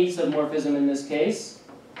k submorphism in this case,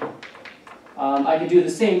 I could do the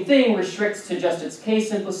same thing, restricts to just its k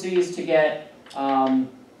simplices to get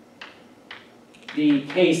the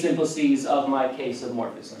k simplices of my k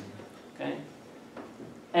submorphism. Okay?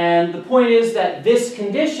 And the point is that this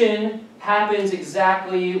condition happens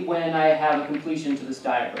exactly when I have a completion to this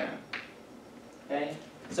diagram. Okay?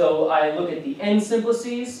 So I look at the n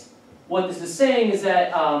simplices. What this is saying is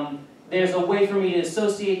that there's a way for me to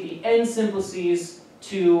associate the n simplices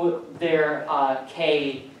to their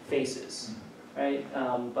k faces, right?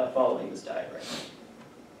 By following this diagram.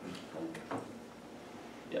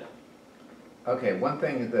 Yeah. Okay, one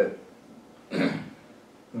thing that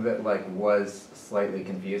that like was slightly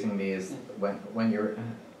confusing me is when you're,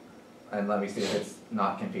 and let me see if it's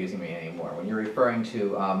not confusing me anymore. When you're referring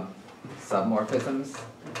to submorphisms,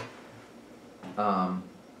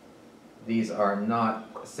 these are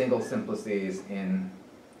not single simplices in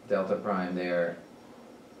delta prime. They are,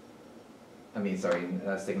 I mean, sorry,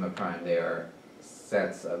 sigma prime. They are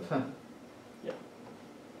sets of. Yeah.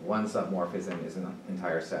 One submorphism is an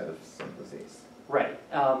entire set of simplices. Right,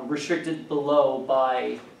 restricted below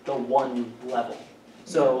by the one level.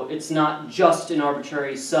 So it's not just an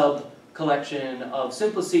arbitrary sub-collection of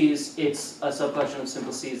simplices, it's a sub-collection of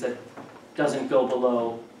simplices that doesn't go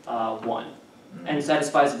below one, and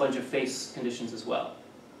satisfies a bunch of face conditions as well.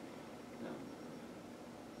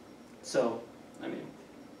 So, I mean,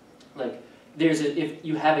 like, if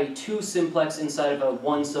you have a 2 simplex inside of a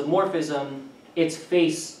 1 submorphism, its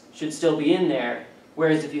face should still be in there.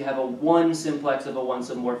 Whereas if you have a 1 simplex of a 1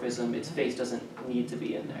 submorphism, its face doesn't need to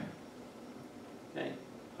be in there. Okay?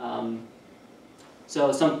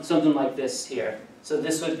 So something like this here. So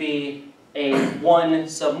this would be a 1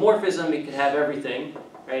 submorphism. It could have everything,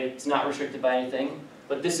 right? It's not restricted by anything.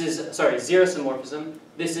 But this is, sorry, 0 submorphism.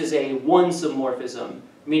 This is a 1 submorphism,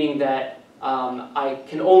 meaning that I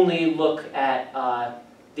can only look at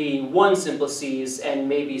the 1 simplices and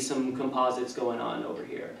maybe some composites going on over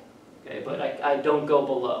here. Okay, but I don't go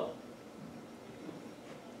below.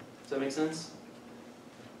 Does that make sense?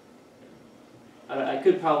 I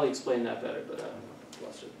could probably explain that better, but I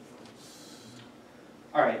lost it.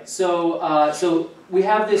 All right, so we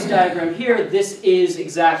have this diagram here. This is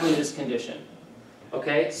exactly this condition.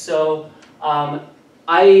 Okay, so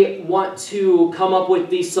I want to come up with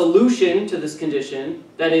the solution to this condition.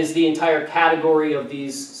 That is the entire category of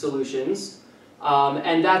these solutions.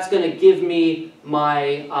 And that's going to give me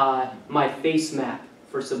my, my face map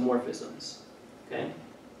for submorphisms. Okay?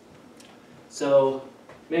 So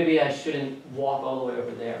maybe I shouldn't walk all the way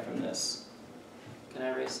over there from this. Can I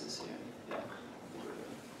erase this here? Yeah.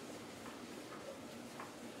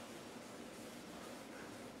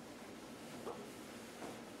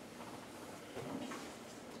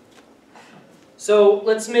 So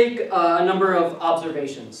let's make a number of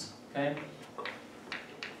observations. Okay?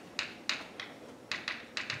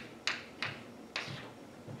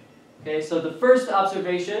 Okay, so the first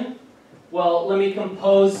observation, well, let me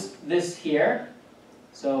compose this here.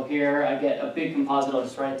 So here I get a big composite, I'll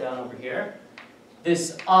just write it down over here.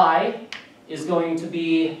 This I is going to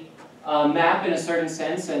be a map in a certain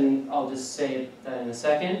sense, and I'll just say that in a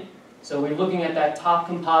second. So we're looking at that top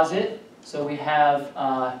composite. So we have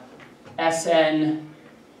Sn,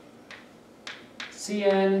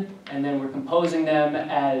 Cn, and then we're composing them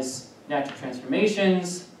as natural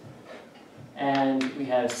transformations. And we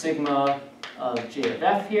have sigma of j of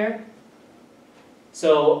f here.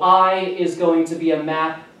 So I is going to be a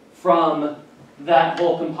map from that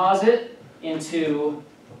whole composite into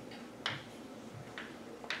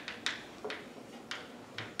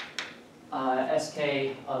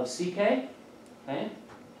SK of CK. Okay?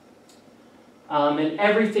 And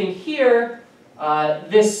everything here,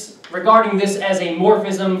 regarding this as a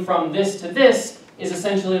morphism from this to this, is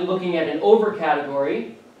essentially looking at an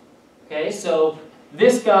overcategory. Okay, so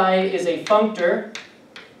this guy is a functor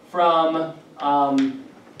from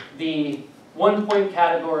the 1-point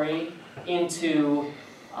category into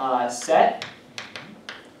set.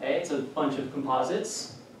 Okay, it's a bunch of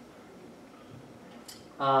composites.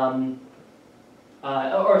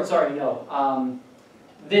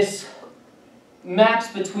 This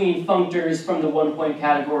maps between functors from the 1-point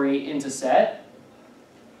category into set.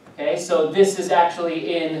 Okay, so this is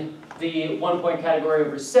actually in the 1-point category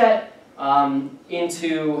over set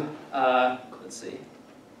into, let's see,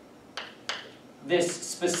 this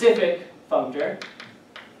specific functor.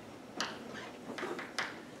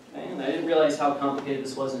 And I didn't realize how complicated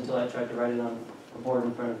this was until I tried to write it on a board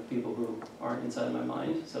in front of people who aren't inside of my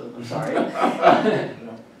mind, so I'm sorry.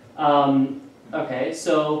 Okay,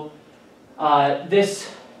 so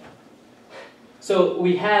so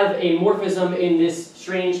we have a morphism in this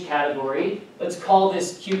strange category. Let's call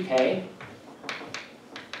this QK.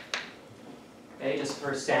 Okay, just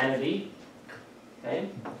for sanity. Okay.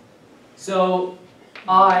 So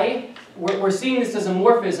we're seeing this as a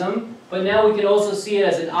morphism, but now we can also see it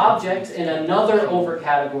as an object in another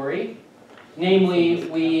overcategory. Namely,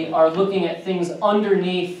 we are looking at things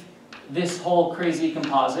underneath this whole crazy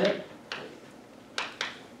composite.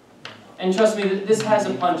 And trust me, this has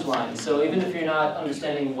a punchline, so even if you're not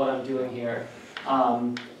understanding what I'm doing here,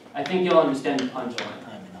 I think you'll understand the punchline.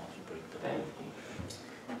 Okay.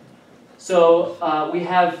 So we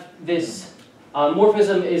have this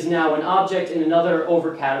morphism is now an object in another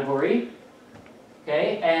overcategory.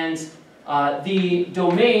 Okay, and the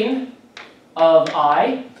domain of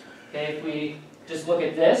I, okay, if we just look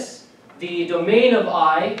at this, the domain of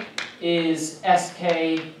I is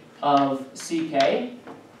SK of CK.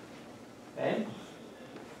 Okay,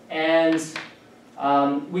 and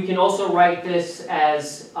we can also write this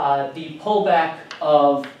as the pullback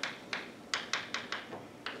of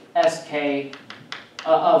SK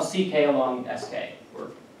of CK along SK,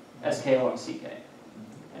 or SK along CK.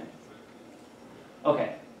 Okay.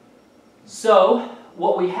 Okay. So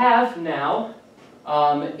what we have now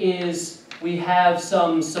is we have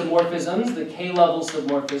some submorphisms, the k-level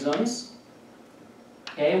submorphisms.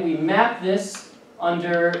 Okay, we map this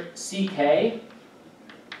under CK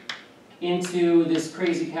into this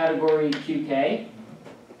crazy category QK. Okay,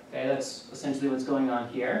 that's essentially what's going on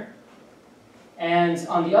here. And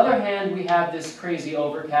on the other hand, we have this crazy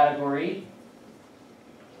overcategory.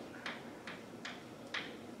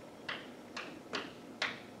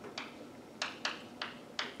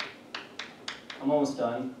 I'm almost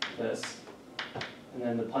done with this. And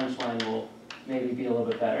then the punchline will maybe be a little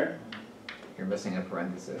bit better. You're missing a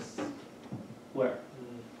parenthesis. Where?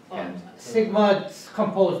 And Sigma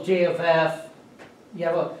composed J of F. You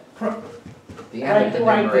have a the end of the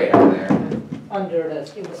right numerator there. under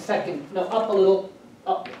this. It was second. No, up a little.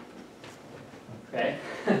 Up. Okay.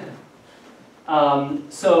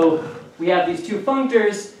 So we have these two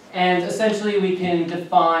functors, and essentially we can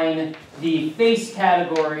define the face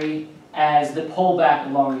category as the pullback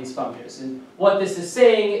along these functors. And what this is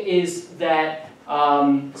saying is that,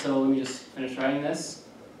 so let me just finish writing this.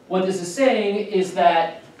 What this is saying is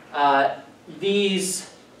that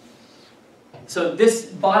so this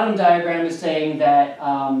bottom diagram is saying that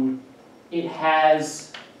it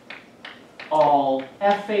has all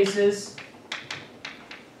F faces,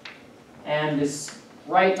 and this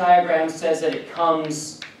right diagram says that it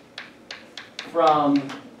comes from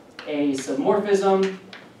a submorphism,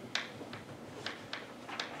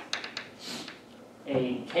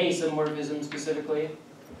 a K submorphism specifically.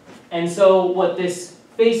 And so what this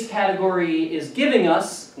face category is giving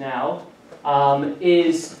us now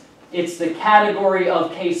is it's the category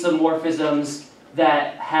of K submorphisms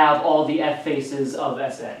that have all the F faces of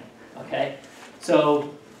Sn. Okay,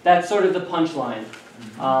 so that's sort of the punchline.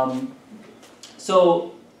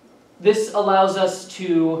 So this allows us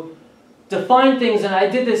to define things, and I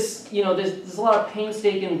did this, there's a lot of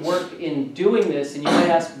painstaking work in doing this, and you might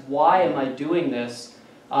ask, why am I doing this?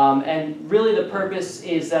 And really the purpose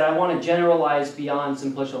is that I want to generalize beyond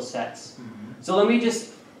simplicial sets. So let me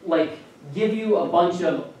just give you a bunch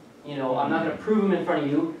of, I'm not going to prove them in front of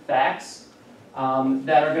you, facts,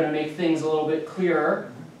 that are going to make things a little bit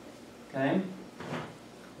clearer. Okay?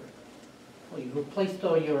 Well, you replaced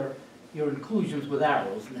all your inclusions with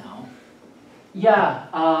arrows now. Yeah,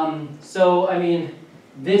 so I mean,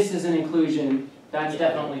 this is an inclusion, that's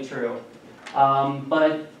definitely true.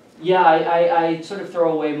 But yeah, I sort of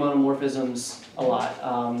throw away monomorphisms a lot.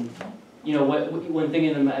 You know, when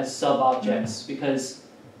thinking of them as sub-objects, because,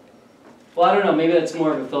 well, I don't know, maybe that's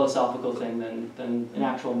more of a philosophical thing than an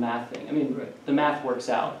actual math thing. I mean, the math works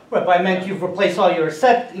out. Right, but I meant you've replaced all your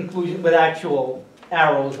set inclusion with actual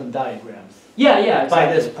arrows and diagrams. Yeah, yeah, exactly.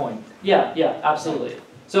 By this point. Yeah, yeah, absolutely.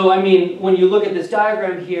 So I mean, when you look at this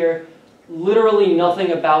diagram here, literally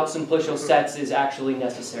nothing about simplicial sets is actually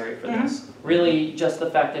necessary for this. Really, just the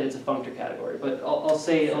fact that it's a functor category. But I'll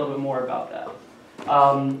say a little bit more about that.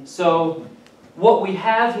 So what we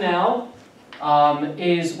have now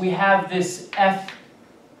is we have this f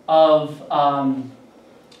of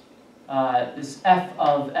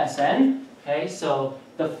Sn. Okay, so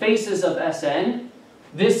the faces of Sn.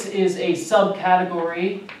 This is a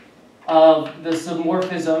subcategory of the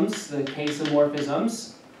submorphisms, the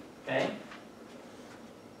k-submorphisms. Okay.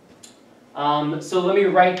 So let me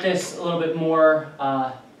write this a little bit more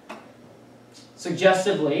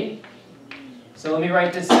suggestively. So let me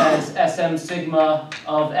write this as Sm sigma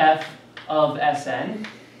of f of Sn.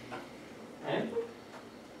 Okay.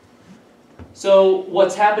 So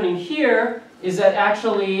what's happening here is that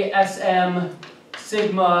actually Sm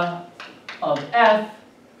sigma of f,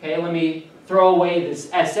 okay, let me throw away this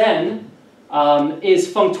Sn,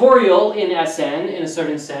 is functorial in Sn in a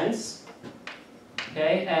certain sense.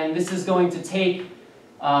 Okay, and this is going to take,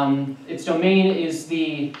 its domain is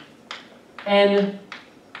the n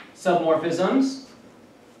submorphisms,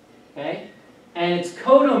 okay, and its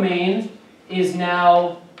codomain is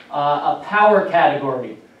now a power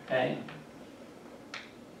category, okay.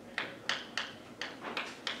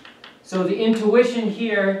 So the intuition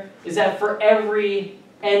here is that for every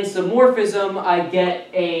n submorphism, I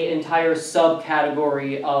get an entire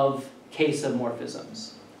subcategory of k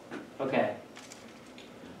submorphisms. Okay.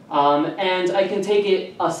 And I can take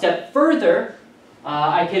it a step further.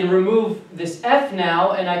 I can remove this f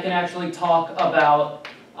now, and I can actually talk about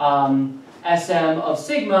Sm of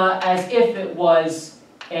sigma as if it was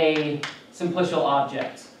a simplicial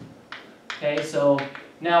object. Okay, so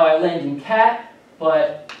now I land in cat,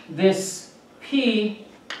 but this P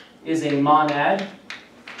is a monad.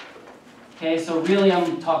 Okay, so really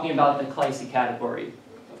I'm talking about the Kleissi category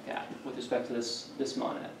of cat with respect to this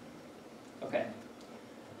monad. Okay.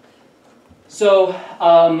 So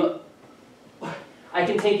I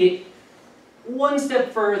can take it one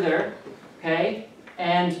step further, okay,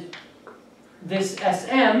 and this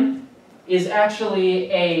Sm is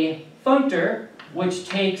actually a functor which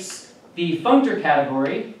takes the functor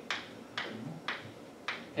category.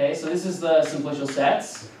 Okay, so this is the simplicial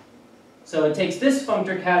sets. So it takes this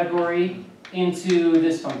functor category into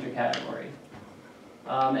this functor category.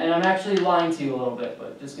 And I'm actually lying to you a little bit,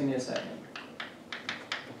 but just give me a second.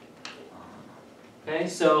 Okay,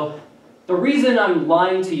 so the reason I'm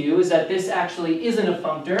lying to you is that this actually isn't a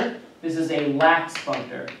functor. This is a lax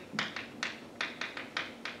functor.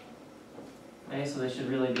 Okay, so they should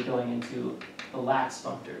really be going into the lax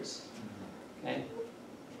functors. Okay,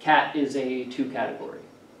 cat is a 2 category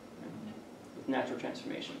with natural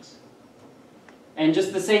transformations. And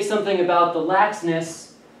just to say something about the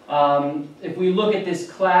laxness, if we look at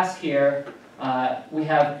this class here, we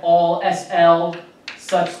have all SL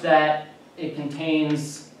such that it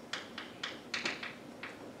contains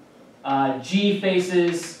G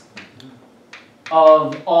faces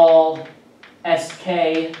of all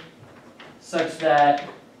SK such that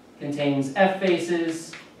contains F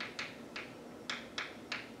faces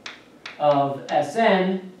of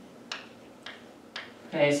Sn.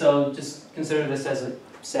 Okay, so just consider this as a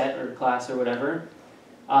set or class or whatever.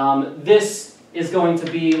 This is going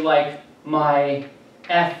to be like my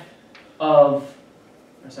F of,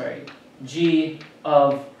 or sorry, G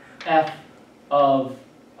of F of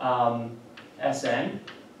Sn.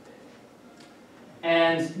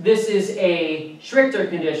 And this is a Schrichter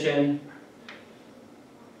condition,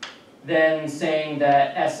 then saying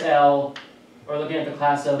that SL, or looking at the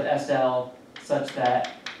class of SL such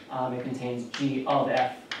that it contains G of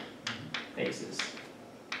F faces.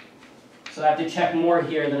 So I have to check more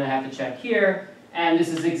here than I have to check here, and this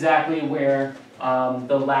is exactly where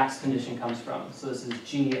the lax condition comes from. So this is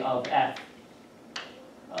G of F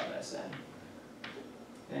of Sn.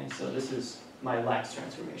 Okay, so this is my lax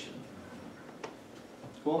transformation.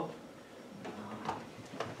 Cool?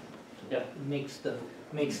 Yeah. Makes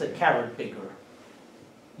the carrot bigger.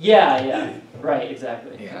 Yeah, yeah, right,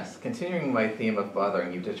 exactly. Yes, continuing my theme of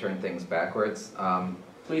bothering you to turn things backwards.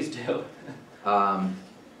 Please do.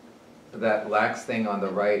 That lax thing on the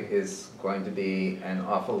right is going to be an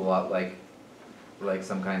awful lot like like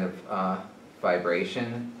some kind of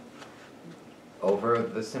vibration over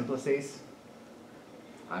the simplices.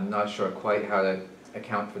 I'm not sure quite how to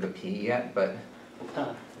account for the P yet, but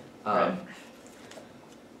Right.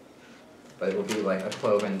 but it will be like a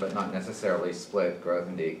cloven, but not necessarily split growth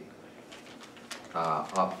and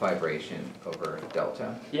op vibration over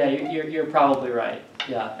delta. Yeah, you're probably right.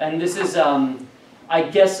 Yeah, and this is, I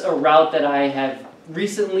guess, a route that I have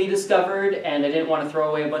recently discovered, and I didn't want to throw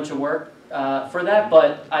away a bunch of work for that,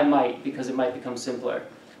 but I might, because it might become simpler.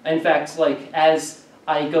 In fact, like, as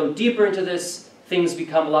I go deeper into this, things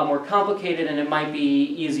become a lot more complicated, and it might be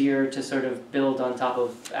easier to sort of build on top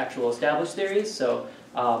of actual established theories. So,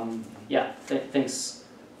 yeah, thanks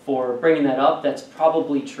for bringing that up. That's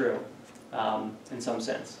probably true, in some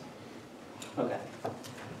sense. Okay.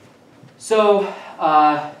 So,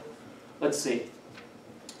 let's see.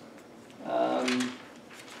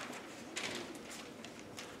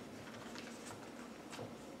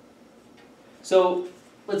 So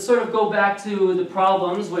let's sort of go back to the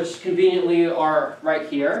problems, which conveniently are right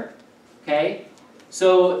here. Okay.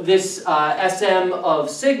 So this SM of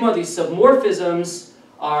sigma, these submorphisms,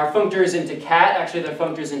 are functors into cat. Actually, they're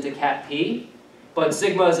functors into cat P. But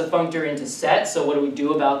sigma is a functor into set. So what do we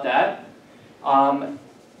do about that?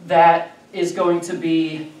 That is going to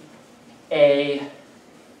be a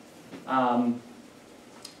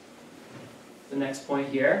the next point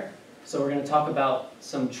here. So we're going to talk about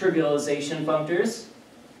some trivialization functors.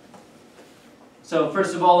 So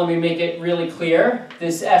first of all, let me make it really clear.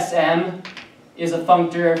 This SM is a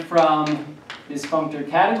functor from this functor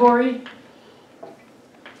category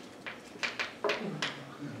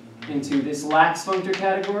into this lax functor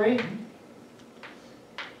category.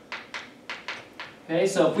 Okay,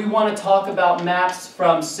 so if we want to talk about maps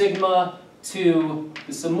from sigma to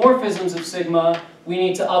the submorphisms of sigma, we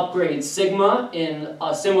need to upgrade sigma in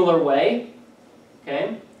a similar way.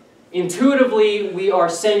 Okay? Intuitively, we are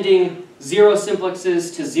sending zero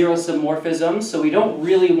simplexes to zero submorphisms, so we don't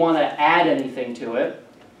really want to add anything to it.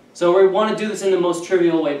 So we want to do this in the most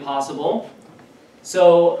trivial way possible.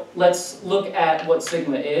 So let's look at what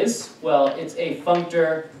sigma is. Well, it's a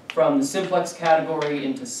functor from the simplex category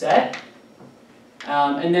into set.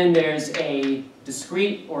 And then there's a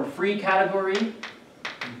discrete or free category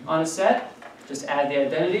on a set. Just add the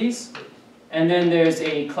identities. And then there's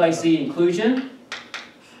a Kleist inclusion.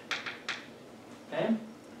 Okay?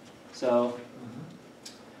 So,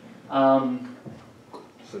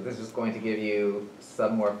 So this is going to give you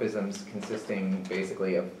submorphisms consisting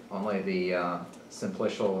basically of only the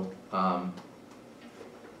simplicial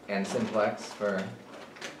and simplex for.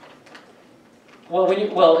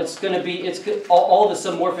 well, it's going to be all the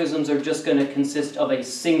submorphisms are just going to consist of a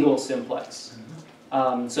single simplex.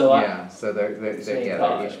 So yeah, so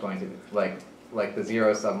they're each going to like the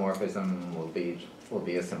zero submorphism will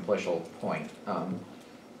be a simplicial point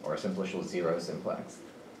or a simplicial zero simplex.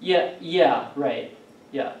 Yeah, right.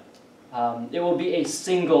 Yeah. It will be a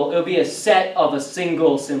set of a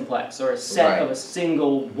single simplex, or a set of a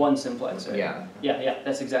single one simplex, right? Yeah. Yeah,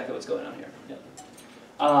 that's exactly what's going on here.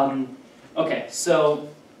 Yeah. Okay, so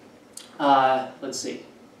let's see.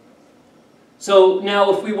 So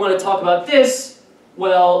now if we want to talk about this,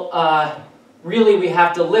 well, really we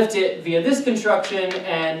have to lift it via this construction,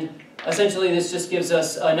 and essentially this just gives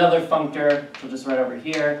us another functor, we'll just write over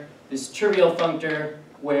here, this trivial functor,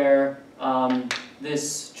 where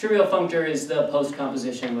this trivial functor is the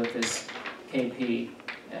post-composition with this Kp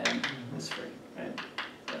and this free, right?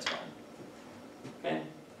 That's fine. Okay?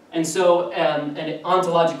 And so an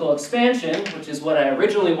ontological expansion, which is what I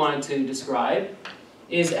originally wanted to describe,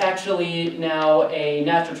 is actually now a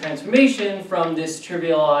natural transformation from this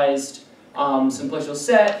trivialized simplicial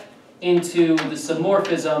set into the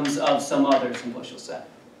submorphisms of some other simplicial set.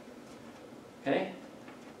 Okay?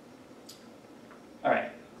 All right.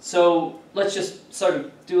 So let's just sort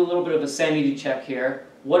of do a little bit of a sanity check here.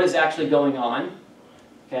 What is actually going on?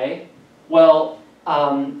 Okay. Well,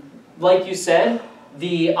 like you said,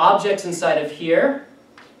 the objects inside of here.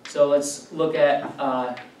 So let's look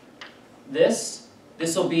at this.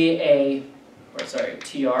 This will be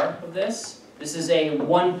TR of this. This is a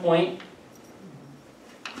 1-point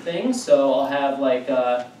thing. So I'll have like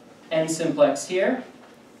n simplex here.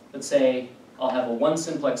 Let's say I'll have a 1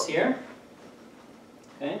 simplex here.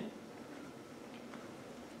 Okay.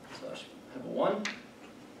 So I should have a 1.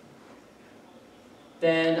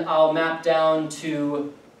 Then I'll map down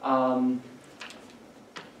to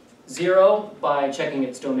 0 by checking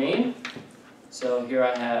its domain. So here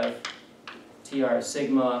I have TR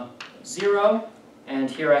sigma 0, and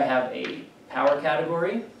here I have a power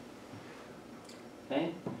category.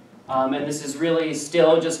 Okay. And this is really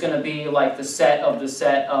still just going to be like the set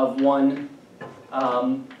of one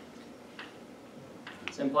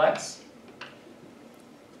simplex.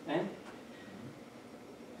 Okay.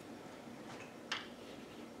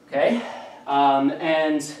 Okay.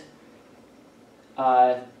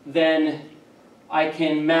 Then I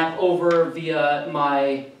can map over via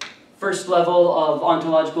my first level of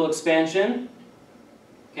ontological expansion.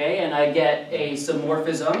 Okay, and I get a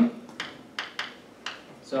submorphism.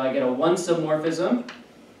 So I get a one submorphism.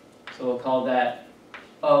 So we'll call that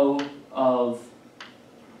O of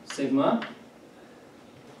sigma.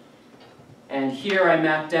 And here I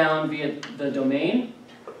map down via the domain.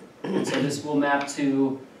 And so this will map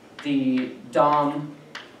to the DOM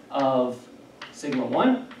of sigma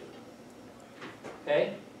 1.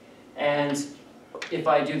 Okay? And if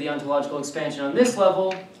I do the ontological expansion on this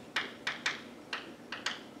level,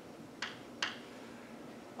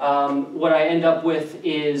 what I end up with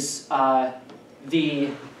is the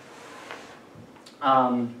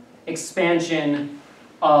expansion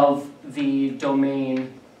of the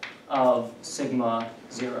domain of sigma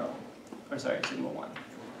 0, or sorry, sigma 1.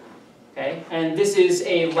 Okay, and this is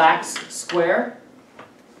a lax square.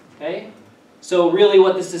 Okay, so really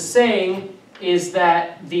what this is saying is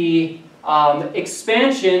that the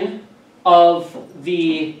expansion of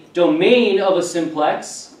the domain of a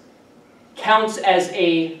simplex counts as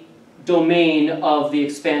a domain of the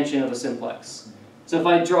expansion of a simplex. So if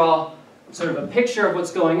I draw sort of a picture of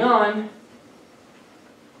what's going on,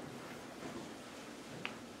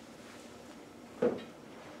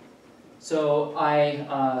 so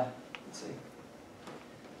let's see.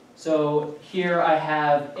 So here I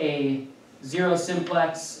have a 0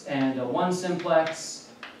 simplex and a 1 simplex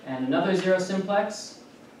and another 0 simplex.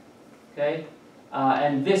 Okay,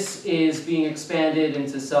 and this is being expanded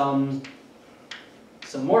into some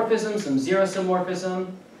morphism, some 0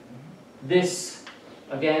 submorphism. This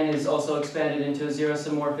again is also expanded into a 0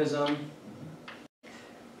 submorphism.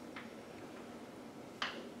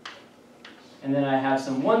 And then I have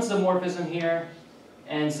some 1 submorphism here.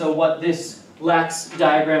 And so what this lax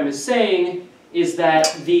diagram is saying is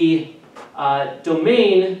that the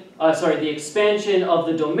the expansion of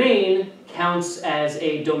the domain counts as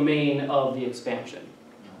a domain of the expansion.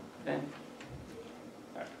 Okay?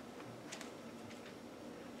 All right.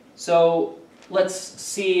 So let's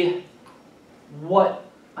see what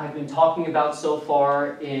I've been talking about so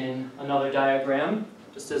far in another diagram,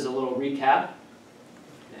 just as a little recap.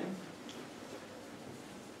 Okay.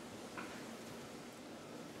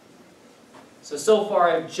 So far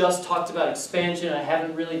I've just talked about expansion. I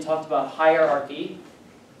haven't really talked about hierarchy.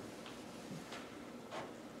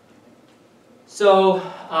 So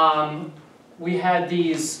we had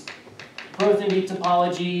these Grothendieck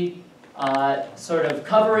topology sort of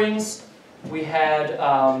coverings. We had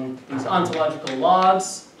these ontological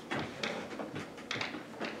logs.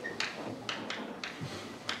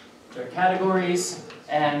 They're categories.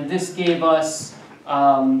 And this gave us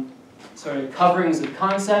sort of coverings of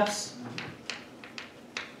concepts.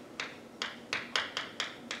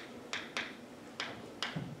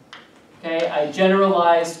 Okay, I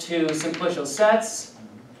generalized to simplicial sets,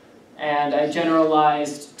 and I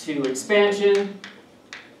generalized to expansion,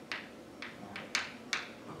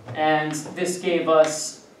 and this gave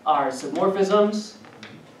us our submorphisms.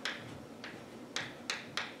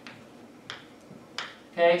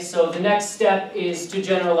 Okay, so the next step is to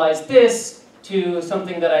generalize this to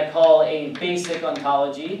something that I call a basic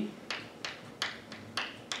ontology.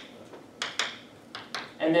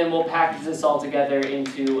 And then we'll package this all together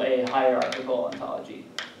into a hierarchical ontology.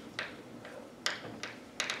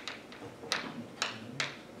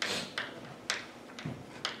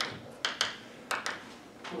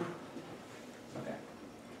 Okay.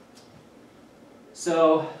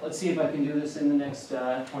 So let's see if I can do this in the next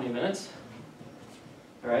 20 minutes.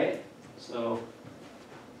 All right. So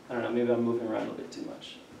I don't know. Maybe I'm moving around a bit too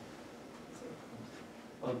much.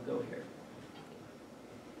 I'll go here.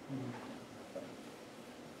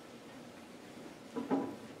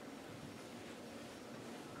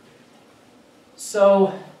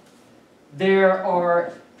 So there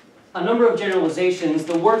are a number of generalizations.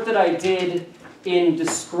 The work that I did in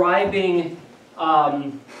describing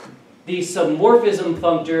the submorphism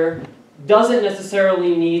functor doesn't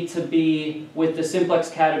necessarily need to be with the simplex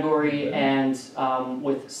category and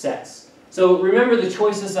with sets. So remember the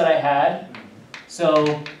choices that I had.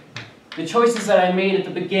 So the choices that I made at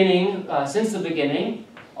the beginning, since the beginning,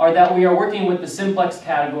 are that we are working with the simplex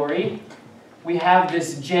category. We have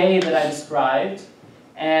this J that I described,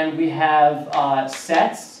 and we have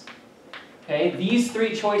sets. Okay, these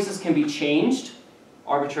three choices can be changed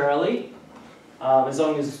arbitrarily. as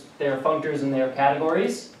long as they're functors and they're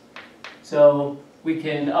categories. So we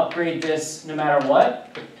can upgrade this no matter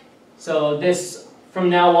what. So this, from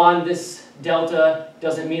now on, this delta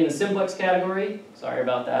doesn't mean the simplex category. Sorry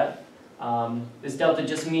about that. This delta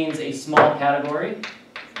just means a small category.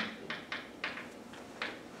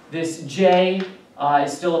 This j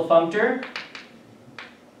is still a functor.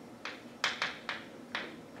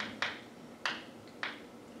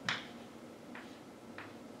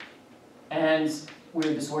 And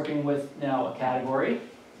we're just working with now a category.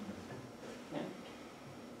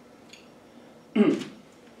 Yeah.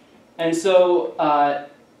 And so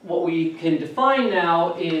what we can define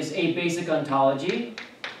now is a basic ontology.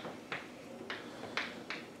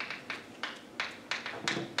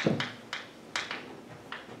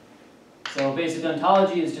 So basic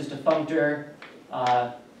ontology is just a functor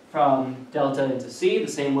from delta into C,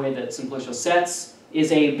 the same way that simplicial sets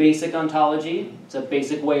is a basic ontology. It's a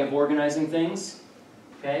basic way of organizing things.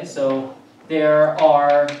 Okay, so there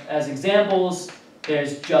are, as examples,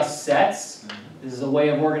 there's just sets. This is a way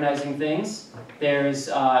of organizing things. There's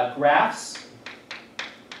graphs.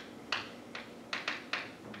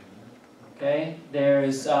 Okay,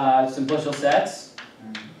 there's simplicial sets.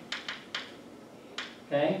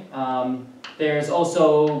 Okay, there's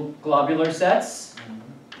also globular sets.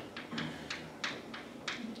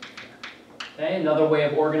 Okay, another way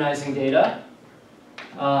of organizing data.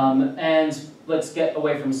 And let's get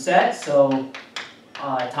away from set. So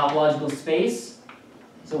topological space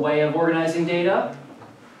is a way of organizing data.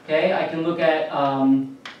 Okay, I can look at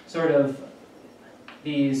sort of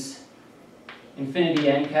these infinity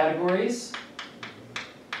n categories.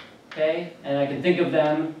 Okay, and I can think of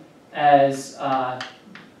them as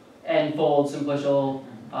n-fold simplicial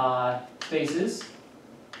spaces.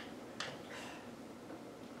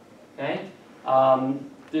 Okay.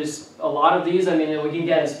 There's a lot of these. I mean, we can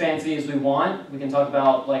get as fancy as we want. We can talk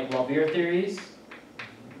about like Loppier theories.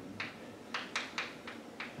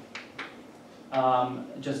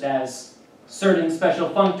 Just as certain special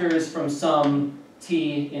functors from some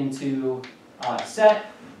T into set.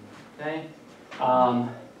 Okay.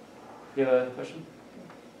 You have a question?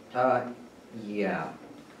 Yeah.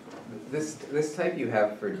 This type you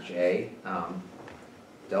have for J,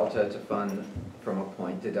 delta to fun from a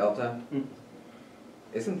point to delta.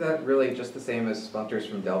 Isn't that really just the same as functors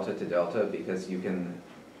from delta to delta, because you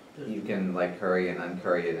can like curry and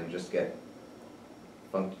uncurry it and just get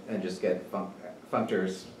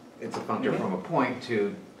functors. It's a functor from a point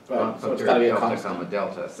to Right, so it's functor gotta be a delta constant. comma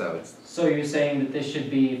delta. So it's So you're saying that this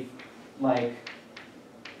should be like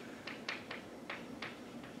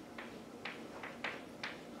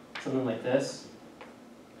something like this.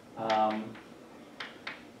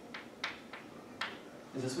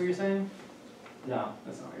 Is this what you're saying? No,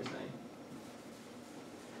 that's not what you're saying.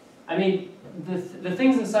 I mean, the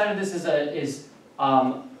things inside of this is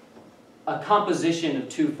a composition of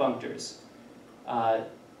two functors.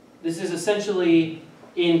 This is essentially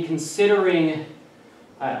in considering.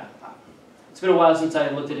 It's been a while since I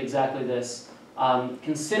looked at exactly this.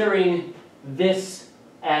 Considering this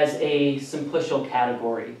as a simplicial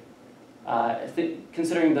category.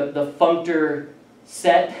 Considering the functor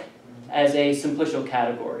set as a simplicial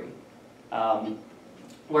category.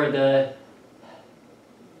 Where the,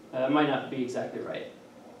 might not be exactly right.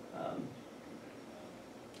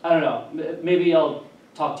 I don't know, maybe I'll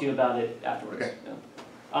talk to you about it afterwards. Okay.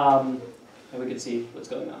 Yeah. And we can see what's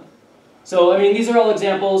going on. So, I mean, these are all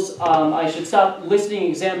examples. I should stop listing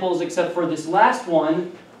examples except for this last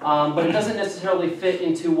one, but it doesn't necessarily fit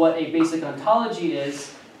into what a basic ontology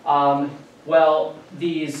is. Well,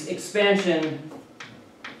 these expansion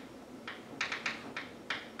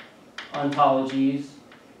ontologies,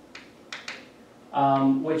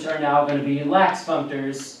 which are now going to be lax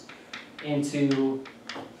functors into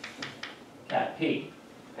cat P.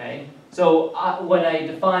 Okay? So when I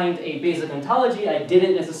defined a basic ontology, I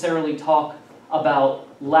didn't necessarily talk about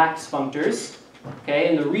lax functors. Okay?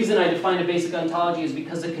 And the reason I defined a basic ontology is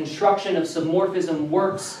because the construction of submorphism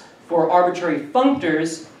works for arbitrary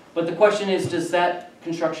functors, but the question is, does that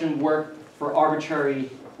construction work for arbitrary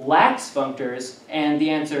lax functors? And the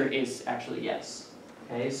answer is actually yes.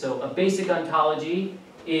 Okay, so a basic ontology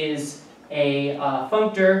is a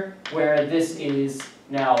functor where this is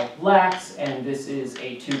now lax and this is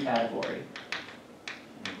a 2 category.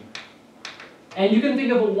 And you can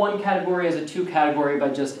think of a 1 category as a 2 category by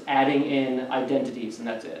just adding in identities, and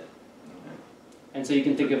that's it. And so you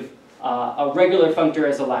can think of a regular functor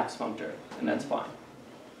as a lax functor, and that's fine.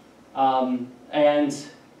 And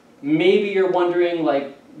maybe you're wondering,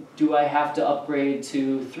 like, do I have to upgrade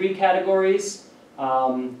to 3 categories?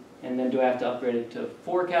 And then do I have to upgrade it to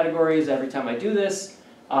 4 categories every time I do this?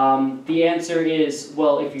 The answer is,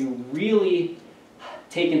 well, if you really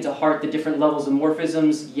take into heart the different levels of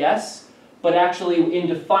morphisms, yes. But actually, in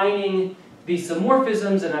defining these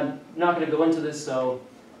submorphisms, and I'm not going to go into this, so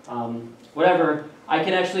whatever, I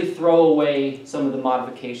can actually throw away some of the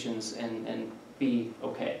modifications and be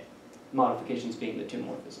okay. Modifications being the 2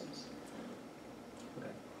 morphisms.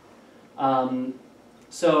 Okay.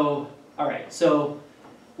 So, all right, so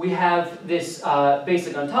we have this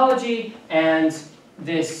basic ontology and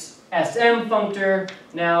this SM functor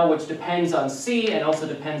now, which depends on C and also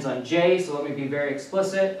depends on J, so let me be very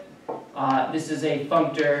explicit. This is a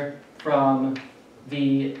functor from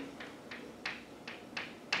the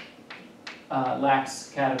lax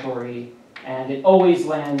category, and it always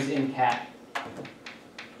lands in cat.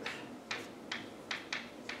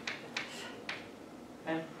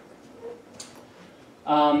 Okay.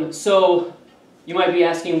 So you might be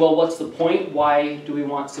asking, well, what's the point? Why do we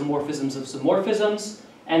want submorphisms of submorphisms?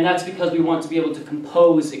 And that's because we want to be able to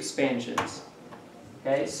compose expansions.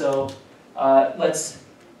 Okay, so let's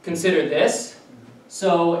consider this.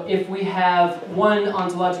 So if we have one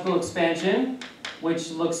ontological expansion,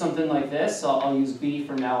 which looks something like this, so I'll use B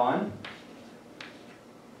from now on.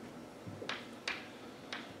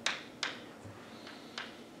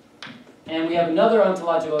 And we have another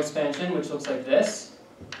ontological expansion, which looks like this.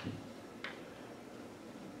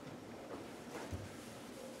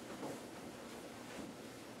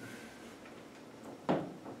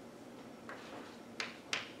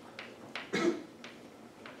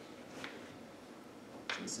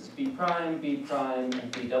 This is B prime,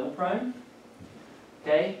 and B double prime.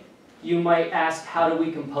 Okay? You might ask, how do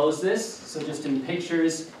we compose this? So just in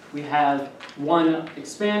pictures, we have one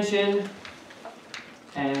expansion,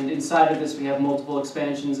 and inside of this we have multiple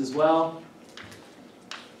expansions as well.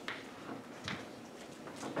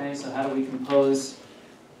 Okay, so how do we compose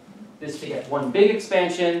this to get one big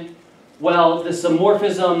expansion? Well, the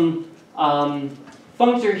submorphism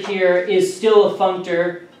functor here is still a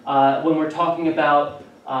functor when we're talking about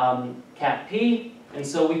cat P, and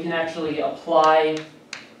so we can actually apply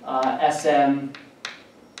SM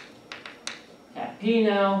cat P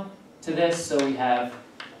now to this, so we have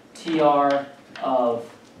TR of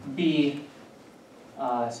B,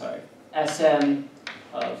 SM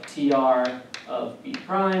of TR of B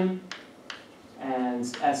prime, and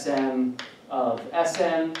SM of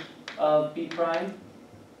SM of B prime.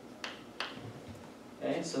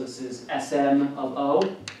 Okay, so this is SM of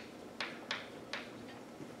O.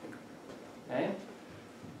 Okay.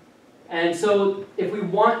 And so if we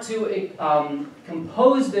want to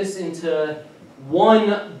compose this into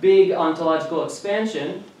one big ontological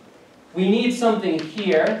expansion, we need something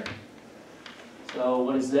here. So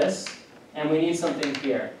what is this? And we need something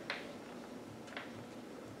here.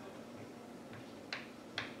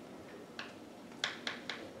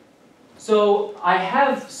 So I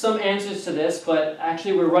have some answers to this, but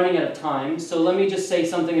actually we're running out of time. So let me just say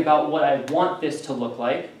something about what I want this to look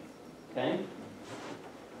like. Okay?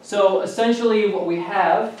 So essentially what we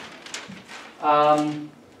have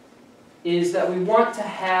is that we want to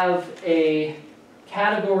have a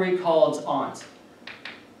category called ont.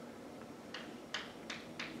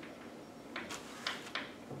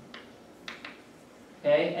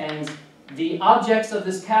 Okay, and the objects of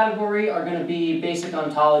this category are going to be basic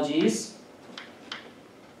ontologies.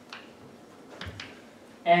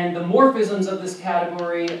 And the morphisms of this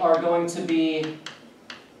category are going to be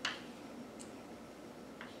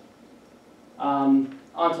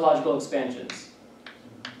ontological expansions.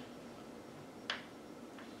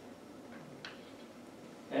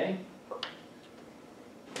 Okay?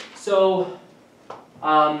 So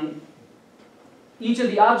each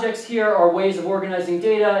of the objects here are ways of organizing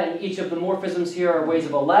data, and each of the morphisms here are ways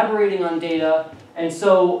of elaborating on data. And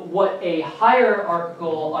so what a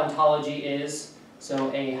hierarchical ontology is,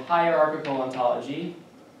 so a hierarchical ontology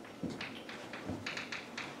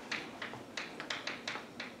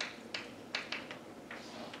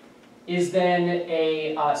is then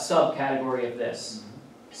a subcategory of this.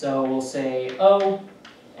 So we'll say O,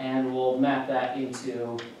 and we'll map that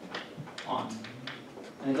into ont.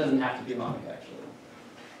 And it doesn't have to be monoc, actually.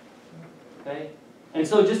 Okay? And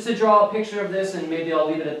so just to draw a picture of this, and maybe I'll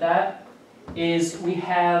leave it at that, is we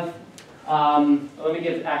have, let me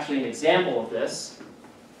give actually an example of this.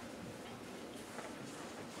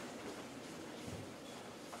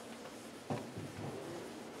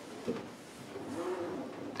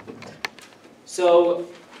 So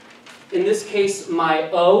in this case, my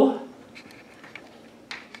O,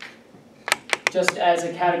 just as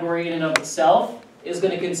a category in and of itself, is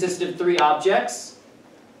going to consist of 3 objects.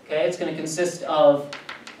 Okay, it's going to consist of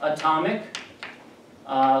atomic,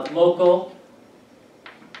 local,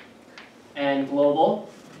 and global.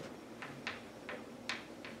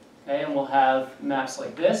 Okay, and we'll have maps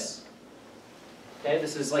like this. Okay,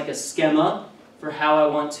 this is like a schema for how I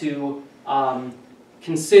want to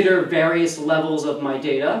consider various levels of my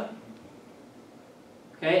data.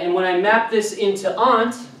 Okay, and when I map this into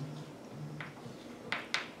Ont,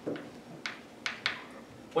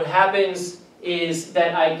 what happens is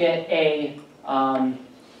that I get a,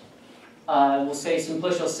 we'll say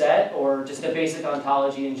simplicial set, or just a basic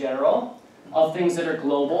ontology in general, of things that are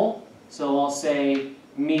global. So I'll say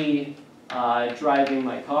me driving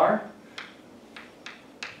my car.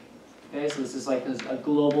 Okay, so this is like a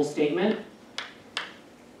global statement,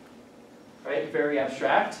 right? Very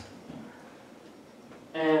abstract.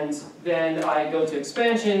 And then I go to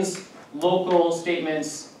expansions, local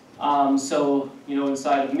statements. So, you know,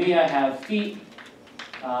 inside of me I have feet,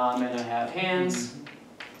 and I have hands.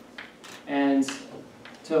 And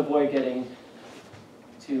to avoid getting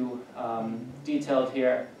too detailed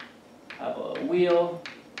here, I have a wheel,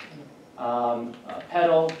 a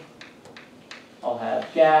pedal, I'll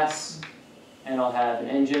have gas, and I'll have an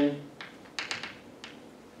engine.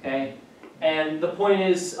 Okay? And the point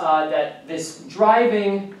is that this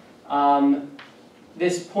driving,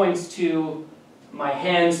 this points to my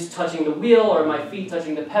hands touching the wheel or my feet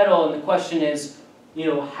touching the pedal, and the question is, you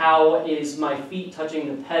know, how is my feet touching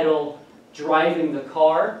the pedal driving the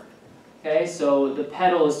car? Okay, so the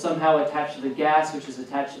pedal is somehow attached to the gas, which is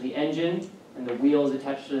attached to the engine, and the wheel is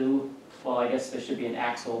attached to, well, I guess there should be an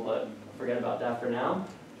axle, but forget about that for now.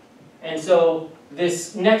 And so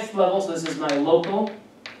this next level, so this is my local.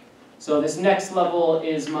 So this next level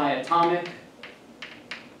is my atomic.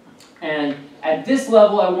 And at this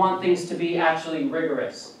level, I want things to be actually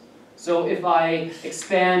rigorous. So if I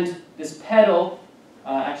expand this pedal,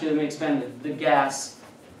 actually let me expand the gas.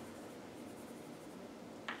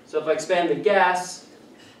 So if I expand the gas,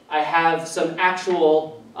 I have some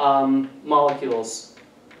actual molecules.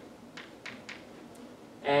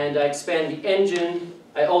 And I expand the engine,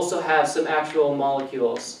 I also have some actual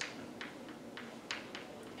molecules.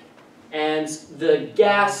 And the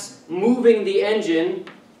gas moving the engine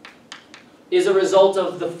is a result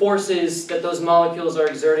of the forces that those molecules are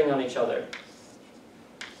exerting on each other.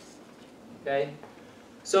 Okay?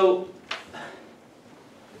 So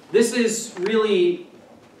this is really,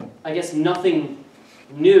 I guess, nothing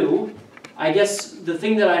new. I guess the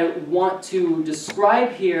thing that I want to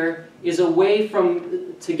describe here is a way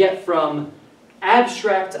to get from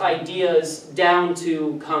abstract ideas down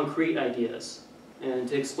to concrete ideas, and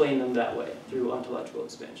to explain them that way through ontological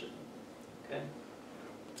expansion. Okay?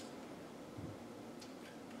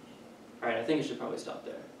 All right, I think I should probably stop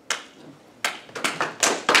there.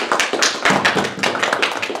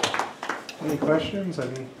 Any questions?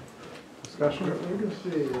 Any discussion? Where does the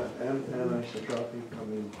anisotropy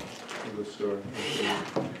come into the story?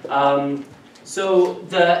 So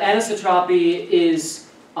the anisotropy is,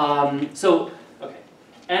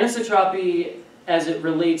 anisotropy as it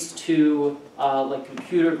relates to like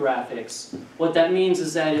computer graphics, what that means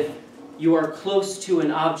is that if you are close to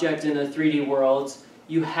an object in a 3D world,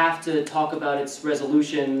 you have to talk about its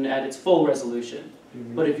resolution at its full resolution.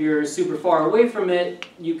 But if you're super far away from it,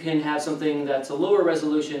 you can have something that's a lower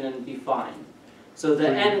resolution and be fine. So the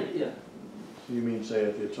So you mean, say,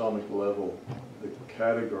 at the atomic level, the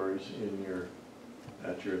categories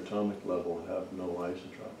at your atomic level have no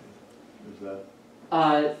isotropy? Is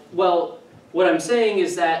that? Well, what I'm saying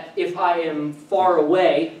is that if I am far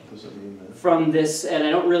away from this and I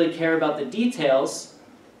don't really care about the details,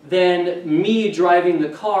 then me driving the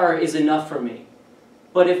car is enough for me.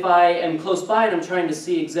 But if I am close by and I'm trying to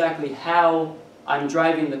see exactly how I'm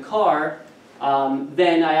driving the car,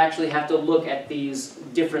 then I actually have to look at these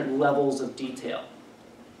different levels of detail.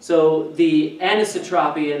 So the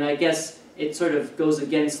anisotropy, and I guess it sort of goes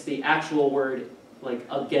against the actual word, like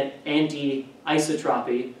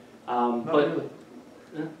anti-isotropy, but really.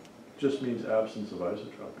 Just means absence of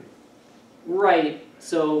isotropy. Right.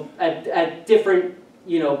 So at different,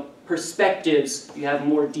 perspectives, you have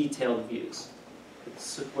more detailed views.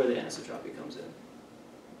 It's where the anisotropy comes in.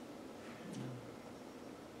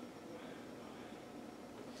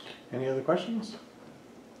 Any other questions?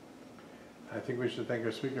 I think we should thank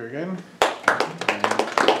our speaker again.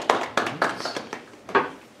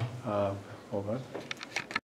 Hold on.